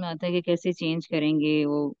ये समझ में आता है कि कैसे चेंज करेंगे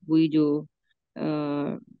वो वही जो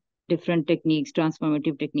डिफरेंट टेक्निक्स,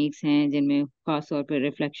 ट्रांसफॉर्मेटिव टेक्निक्स हैं, जिनमें खास तौर पर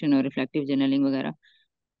रिफ्लेक्शन और रिफ्लेक्टिव जर्नलिंग वगैरह,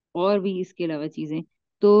 और भी इसके अलावा चीजें।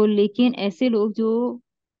 तो लेकिन ऐसे लोग जो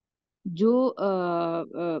जो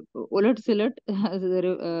उलट सिलट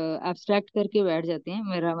एब्स्ट्रैक्ट करके बैठ जाते हैं,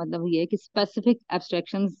 मेरा मतलब ये है कि स्पेसिफिक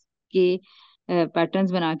एब्स्ट्रैक्शंस के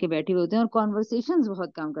पैटर्न्स बना के बैठे हुए होते हैं और कॉन्वर्सेशंस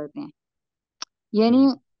बहुत कम करते हैं। यानी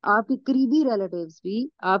आपके करीबी रिलेटिव्स भी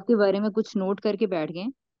आपके बारे में कुछ नोट करके बैठ गए,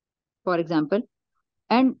 for example,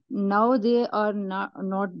 and now they are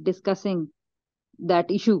not discussing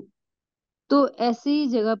that issue. तो ऐसी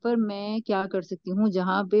जगह पर मैं क्या कर सकती हूँ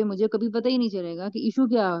जहां पे मुझे कभी पता ही नहीं चलेगा कि इशू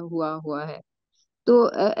क्या हुआ हुआ है।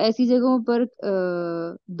 तो ऐसी जगहों पर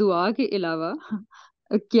दुआ के अलावा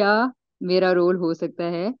क्या मेरा रोल हो सकता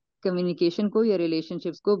है कम्युनिकेशन को या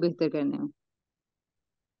रिलेशनशिप्स को बेहतर करने में?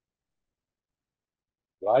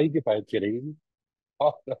 दुआ ही किफायत करेगी।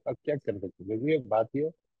 और अब क्या कर सकते हैं, देखिए बात ये है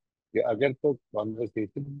कि अगर तो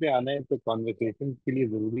कॉन्वर्सेशन में आना है तो कॉन्वर्सेशन के लिए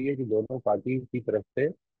जरूरी है कि दोनों पार्टी की तरफ से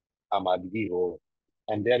आमादगी हो,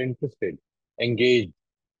 and they are interested, engage.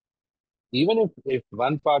 Even if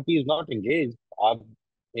one party is not engage, आप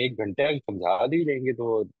 1 घंटे समझा भी लेंगे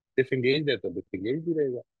तो डिसएंगेज है तो डिसएंगेज ही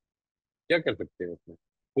रहेगा। क्या कर सकते हैं उसमें?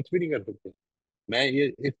 कुछ भी नहीं कर सकते। मैं ये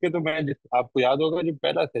इसके तो मैं जिस आपको याद होगा जो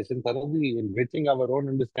पहला सेशन था ना कि इनरिचिंग आवर ओन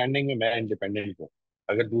अंडरस्टैंडिंग में मैं इंडिपेंडेंट हूँ।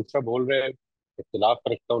 अगर दूसरा बोल रहा है इख्तिलाफ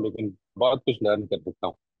रखता हूँ, लेकिन बहुत कुछ लर्न कर सकता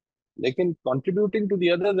हूँ। लेकिन contributing to the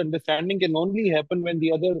other's understanding can only happen when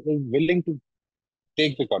the other is willing to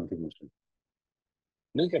take the contribution।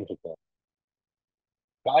 नहीं कर सकता।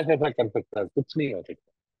 काश ऐसा कर सकता है, कुछ नहीं हो सकता।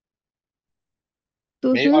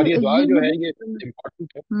 तो मैं सर और ये दुआ ये जो है मुझे ये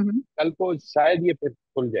इम्पोर्टेंट है। हम्म कल को शायद ये फिर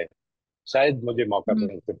खुल जाए, शायद मुझे मौका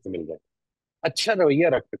हम्म फिर से मिल जाए। अच्छा रवैया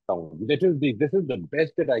रख सकता हूँ। This is the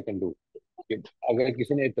best that I can do. अगर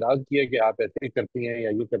किसी ने इतराज किया कि आप ऐसे करती हैं या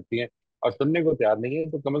ये करती हैं और सुनने को तैयार नहीं है,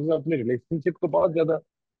 तो कम से कम अपने रिलेशनशिप को बहुत ज्यादा,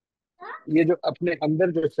 ये जो अपने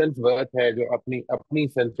अंदर जो सेल्फ वर्थ है, जो अपनी अपनी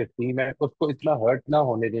सेल्फ एस्टीम है, उसको इतना हर्ट ना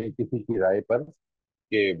होने दें किसी की राय पर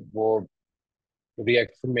कि वो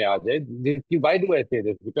रिएक्शन में आ जाए। व्हाई डू आई से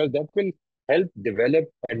this? Because that will help develop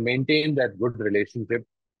and maintain that good relationship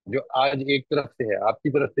जो आज एक तरफ से है, आपकी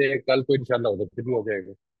तरफ से है, कल को इंशाल्लाह उधर से भी हो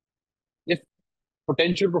जाएगा। इस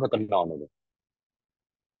पोटेंशियल को खत्म ना होने दें।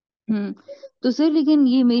 हम्म। तो सर लेकिन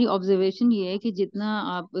ये मेरी ऑब्जर्वेशन ये है कि जितना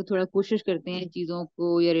आप थोड़ा कोशिश करते हैं चीजों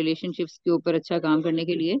को या रिलेशनशिप्स के ऊपर अच्छा काम करने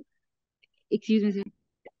के लिए, एक चीज में से,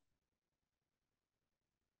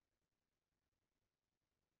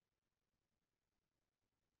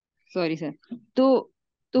 सॉरी सर, तो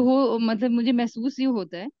हो मतलब मुझे महसूस ये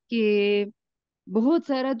होता है कि बहुत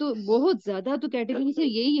सारा तो बहुत ज्यादा तो कैटेगरी से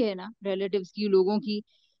यही है ना रिलेटिव्स की, लोगों की,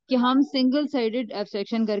 कि हम सिंगल साइडेड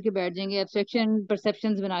एब्स्ट्रैक्शन करके बैठ जाएंगे, एब्स्ट्रैक्शन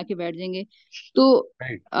परसेप्शंस बना के बैठ जाएंगे। तो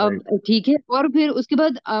राइट अब राइट। ठीक है, और फिर उसके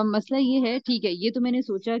बाद मसला ये है, ठीक है, ये तो मैंने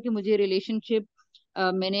सोचा कि मुझे रिलेशनशिप,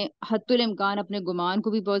 मैंने हत्तुल इम्कान अपने गुमान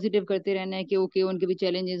को भी पॉजिटिव करते रहना है कि ओके उनके भी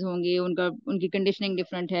चैलेंजेस होंगे, उनका उनकी कंडीशनिंग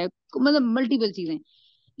डिफरेंट है, मतलब मल्टीपल चीजें।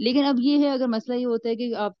 लेकिन अब ये है, अगर मसला ये होता है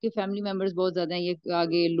कि आपके फैमिली मेंबर्स बहुत ज्यादा हैं, ये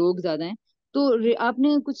आगे लोग ज्यादा हैं, तो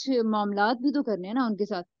आपने कुछ मामलात भी तो करने हैं ना उनके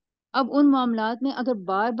साथ। अब उन मामलात में अगर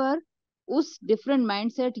बार बार उस डिफरेंट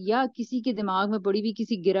माइंडसेट या किसी के दिमाग में पड़ी हुई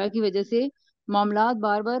किसी गिरा की वजह से मामलात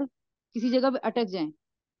बार बार किसी जगह पे अटक जाएं,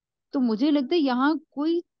 तो मुझे लगता है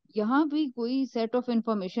यहाँ भी कोई सेट ऑफ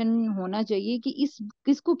इंफॉर्मेशन होना चाहिए कि इस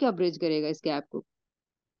किसको क्या ब्रिज करेगा इस गैप को।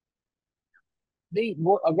 नहीं,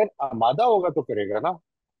 वो अगर आमादा होगा तो करेगा ना।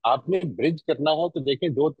 आपने ब्रिज करना है तो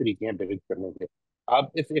देखें, 2 तरीके हैं ब्रिज करने के।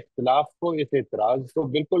 आप इस इख्तिलाफ को, इस एतराज को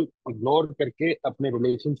बिल्कुल इग्नोर करके अपने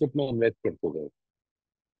रिलेशनशिप में इन्वेस्ट करते गए।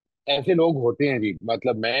 ऐसे लोग होते हैं जी,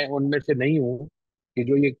 मतलब मैं उनमें से नहीं हूँ कि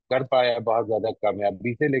जो ये कर पाया बहुत ज्यादा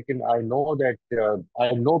कामयाबी से, लेकिन I know that,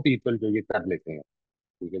 I know people जो ये कर लेते हैं।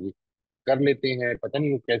 ठीक है जी, कर लेते हैं, पता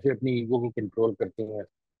नहीं वो कैसे अपनी ईगो को कंट्रोल करते हैं,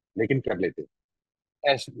 लेकिन कर लेते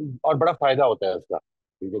हैं ऐसे। और बड़ा फायदा होता है उसका।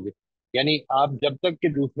 ठीक है जी। यानी आप जब तक कि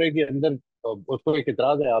दूसरे के अंदर उसको एक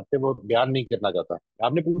इतराज है आपसे, वो बयान नहीं करना चाहता,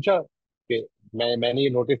 आपने पूछा कि मैंने ये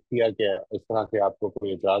नोटिस किया कि इस तरह से आपको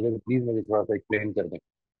कोई इतराज है, तो प्लीज मुझे थोड़ा सा एक्सप्लेन कर दें।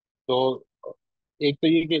 तो एक तो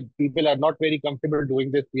ये कि people are not very comfortable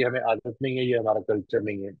doing this, ये हमें आदत नहीं है, ये हमारा कल्चर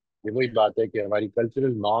नहीं है। ये वही बात है कि हमारी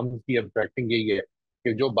कल्चरल नॉर्म्स की अट्रैक्टिंग यही है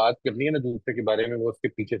कि जो बात करनी है ना दूसरे के बारे में, वो उसके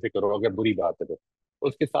पीछे से करो। अगर बुरी बात है तो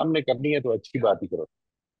उसके सामने करनी है तो अच्छी बात ही करो।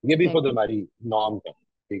 ये भी खुद एग्जैक्टली। हमारी नॉर्म है।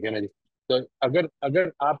 ठीक है ना जी। तो अगर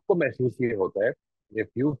अगर आपको महसूस ये होता है, इफ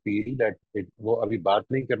यू फील दैट वो अभी बात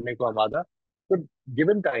नहीं करने को आमादा, तो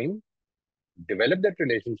given time, develop that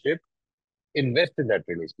relationship, invest in that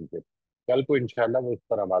relationship. कल को इंशाल्लाह वो इस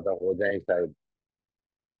पर आमादा हो जाए, शायद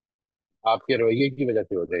आपके रवैये की वजह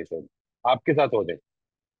से हो जाए, शायद आपके साथ हो जाए।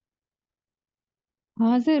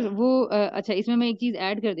 हाँ सर, वो अच्छा, इसमें मैं एक चीज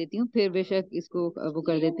ऐड कर देती हूँ, फिर बेशक इसको वो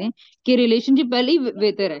कर देते हैं कि रिलेशनशिप पहले ही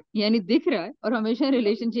बेहतर है, यानी दिख रहा है, और हमेशा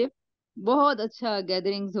रिलेशनशिप बहुत अच्छा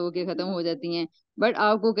गैदरिंग्स होके खत्म हो जाती हैं, बट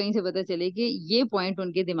आपको कहीं से पता चले कि ये पॉइंट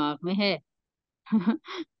उनके दिमाग में है।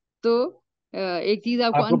 तो एक चीज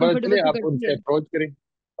आपको आपको पता अनकंफर्टेबल चले, तो आप करती उनसे है।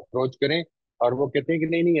 अप्रोच करें और वो कहते हैं कि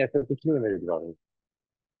नहीं नहीं ऐसा कुछ नहीं है मेरे दिमाग में,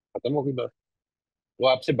 खत्म हो गई बात। वो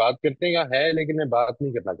आपसे बात करते हैं या है, लेकिन मैं बात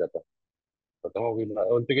नहीं करना चाहता, खत्म हो गई बात।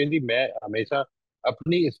 उनसे कहें जी मैं हमेशा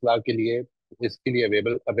अपनी इस्लाह के लिए, इसके लिए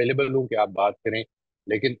अवेलेबल अवेलेबल हूँ कि आप बात करें,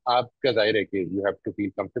 लेकिन आपका जाहिर है कि you have to feel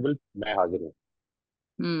comfortable, मैं हाजिर हूँ।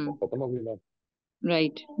 हम्म। खत्म हो गई बात।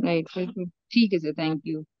 राइट राइट, बिल्कुल ठीक है सर, थैंक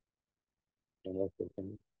यू।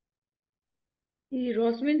 ये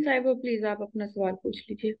रोसमिन साहिबा, प्लीज आप अपना सवाल पूछ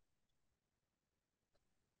लीजिए।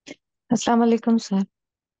 अस्सलाम वालेकुम सर।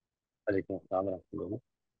 वालेकुम अस्सलाम रहमतुल्लाह।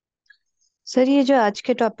 सर ये जो आज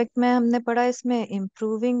के टॉपिक में हमने पढ़ा इसमें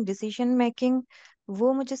इम्प्रूविंग डिसीजन मेकिंग,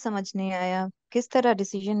 वो मुझे समझ नहीं आया, किस तरह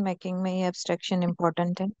डिसीजन मेकिंग में ये एब्स्ट्रैक्शन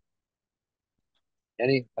इम्पोर्टेंट है।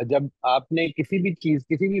 यानी जब आपने किसी भी चीज,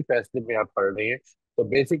 किसी भी फैसले में आप पढ़ रहे हैं, तो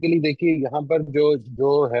बेसिकली देखिए यहाँ पर जो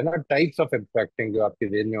जो है ना, टाइप्स ऑफ एब्स्ट्रैक्टिंग जो आपके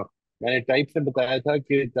जेल में हो, मैंने टाइप्स से बताया था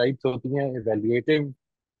कि टाइप्स होती हैं evaluative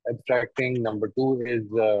एब्स्ट्रैक्टिंग, number two is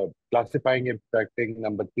classifying एब्स्ट्रैक्टिंग,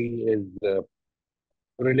 number three is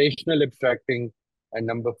relational एब्स्ट्रैक्टिंग, and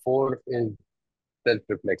number four is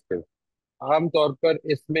self reflective. आमतौर पर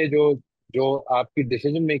इसमें जो जो आपकी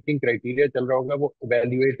डिसीजन मेकिंग क्राइटेरिया चल रहा होगा वो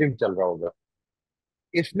इवेल्युएटिव चल रहा होगा।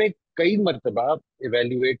 इसमें कई मर्तबा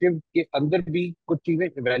इवेल्युएटिव के अंदर भी कुछ चीजें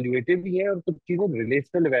इवेल्युएटिव ही है और कुछ चीजें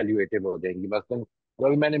रिलेशनल इवेल्युएटिव हो जाएंगी। मसलन तो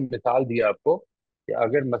अभी मैंने मिसाल दिया आपको कि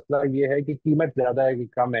अगर मसला ये है कि कीमत ज्यादा है कि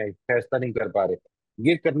कम है, फैसला नहीं कर पा रहे,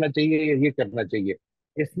 ये करना चाहिए या ये करना चाहिए,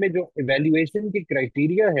 इसमें जो इवेल्युएशन के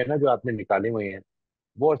क्राइटेरिया है ना जो आपने निकाले हुए हैं,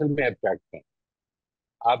 वो असल में एब्स्ट्रैक्ट है।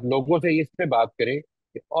 आप लोगों से इस पे बात करें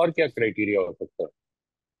कि और क्या क्राइटेरिया हो सकता है,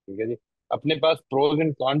 ठीक है जी। अपने पास प्रोज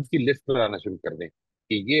एंड कॉन्स की लिस्ट बनाना शुरू कर दें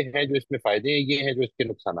कि ये है जो इसमें फायदे हैं, ये है जो इसके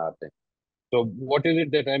नुकसान हैं। तो व्हाट इज इट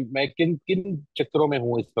दैट मैं किन किन चक्करों में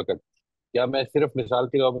हूँ इस वक्त। क्या मैं सिर्फ मिसाल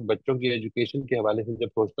के तौर पर बच्चों की एजुकेशन के हवाले से जब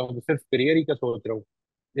सोचता हूँ तो सिर्फ करियर ही का सोच रहा हूँ?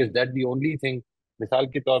 Is that the only thing? मिसाल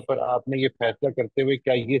के तौर पर आपने ये फैसला करते हुए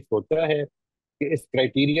क्या ये सोचा है कि इस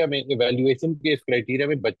क्राइटेरिया में, इवेल्युएशन के इस क्राइटेरिया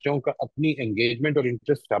में बच्चों का अपनी एंगेजमेंट और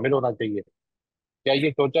इंटरेस्ट शामिल होना चाहिए? क्या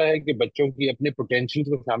ये सोचा है कि बच्चों की अपने पोटेंशियल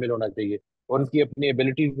को शामिल होना चाहिए और उनकी अपनी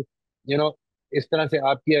एबिलिटीज, यू नो, इस तरह से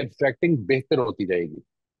आपकी एब्स्ट्रैक्टिंग बेहतर होती जाएगी।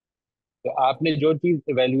 तो आपने जो चीज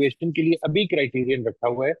इवेल्युएशन के लिए अभी क्राइटेरियन रखा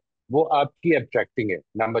हुआ है वो आपकी एब्स्ट्रैक्टिंग है,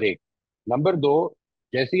 नंबर एक। नंबर दो,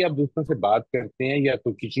 जैसे ही आप दूसरों से बात करते हैं या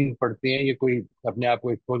कोई चीज पढ़ते हैं या कोई अपने आप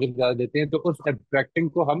को एक्सपोजर ज्यादा देते हैं तो उस एब्स्ट्रैक्टिंग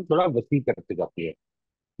को हम थोड़ा वसी करते जाते हैं।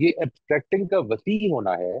 ये एब्स्ट्रैक्टिंग का वसी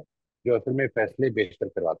होना है जो असल में फैसले बेहतर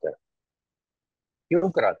करवाता है। क्यों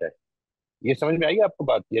कराता है? ये समझ में आई आपको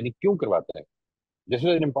बात, यानी क्यों करवाता है? This is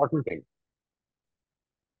an important thing.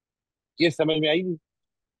 ये समझ में आई?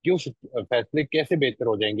 क्यों फैसले कैसे बेहतर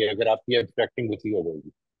हो जाएंगे अगर आपकी एब्स्ट्रैक्टिंग वसी हो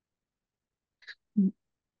जाएगी?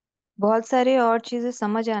 बहुत सारी और चीजें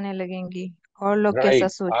समझ आने लगेंगी, और लोग कैसा राइट। आप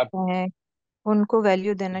सोचते हैं, उनको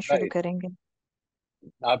वैल्यू देना शुरू राइट, करेंगे।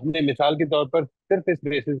 आपने मिसाल के तौर पर सिर्फ इस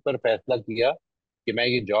बेसिस पर फैसला किया कि मैं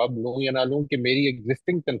ये जॉब लूं या ना लूं कि मेरी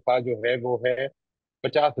एग्जिस्टिंग तनख्वाह जो है वो है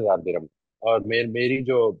 50,000 दिरहम, और मेरी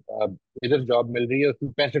जो इधर जॉब मिल रही है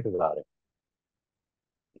उसमें 65,000 है।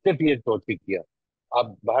 सिर्फ ये सोच के किया,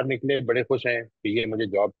 आप बाहर निकले बड़े खुश हैं कि ये मुझे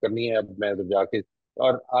जॉब करनी है, अब मैं तो जाके।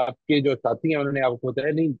 और आपके जो साथी हैं उन्होंने आपको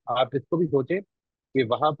बताया नहीं, आप इसको भी सोचें कि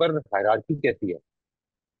वहां पर हायरार्की कैसी है,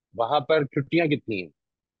 वहां पर छुट्टियां कितनी हैं,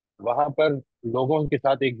 वहां पर लोगों के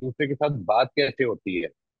साथ एक दूसरे के साथ बात कैसे होती है,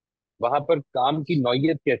 वहां पर काम की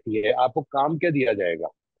नौयत कैसी है, आपको काम क्या दिया जाएगा।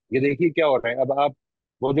 ये देखिए क्या हो रहा है अब। आप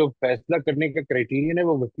वो जो फैसला करने का क्राइटेरियन है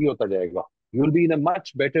वो वसी होता जाएगा। You will be in a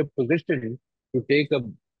much better position to take a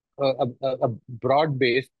broad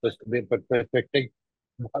based perspective,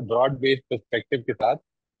 broad based perspective के साथ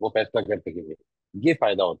वो फैसला कर सकेंगे। ये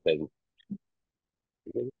फायदा होता है जी,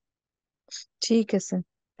 ठीक है जी? ठीक है सर,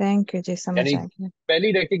 थैंक यू जी, समझ यानी आ गया।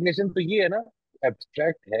 पहली रिकग्निशन तो ये है ना,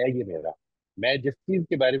 एब्स्ट्रैक्ट है ये मेरा, मैं जिस चीज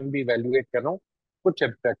के बारे में भी इवेल्युएट कर रहा हूँ कुछ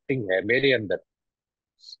एब्स्ट्रैक्टिंग है मेरे अंदर।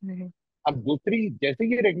 सही। अब दूसरी, जैसे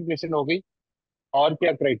ये रिकग्निशन हो गई, और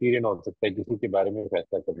क्या क्राइटेरियन हो सकता है किसी के बारे में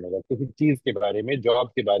फैसला करने का, किसी चीज के बारे में, जॉब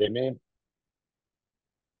के बारे में,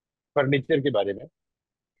 फर्नीचर के बारे में,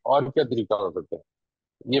 और क्या तरीका हो सकता है?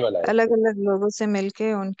 ये वाला है अलग अलग लोगों से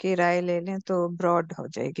मिलके उनकी राय ले लें तो ब्रॉड हो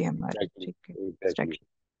जाएगी हमारी। एग्जैक्टली, ठीक है,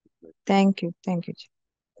 exactly. Thank you ji.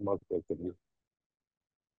 Sir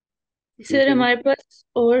ठीक है जी, हमारे पास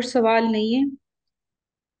और सवाल नहीं है,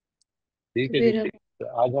 ठीक तो है जी। फिर हम तो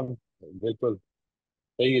आज हम, बिल्कुल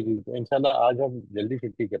सही है जी, तो इंशाल्लाह आज हम जल्दी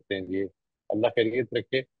छुट्टी करते हैं जी। अल्लाह खैरियत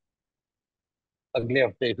रखे, अगले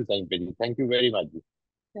हफ्ते इसी टाइम पे जी। थैंक यू वेरी मच जी,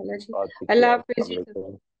 चला जी। बहुत अल्लाह शुक्रिया। हाफिज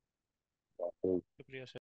अस्सलाम जी। वालेकुम। शुक्रिया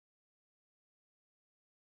सर।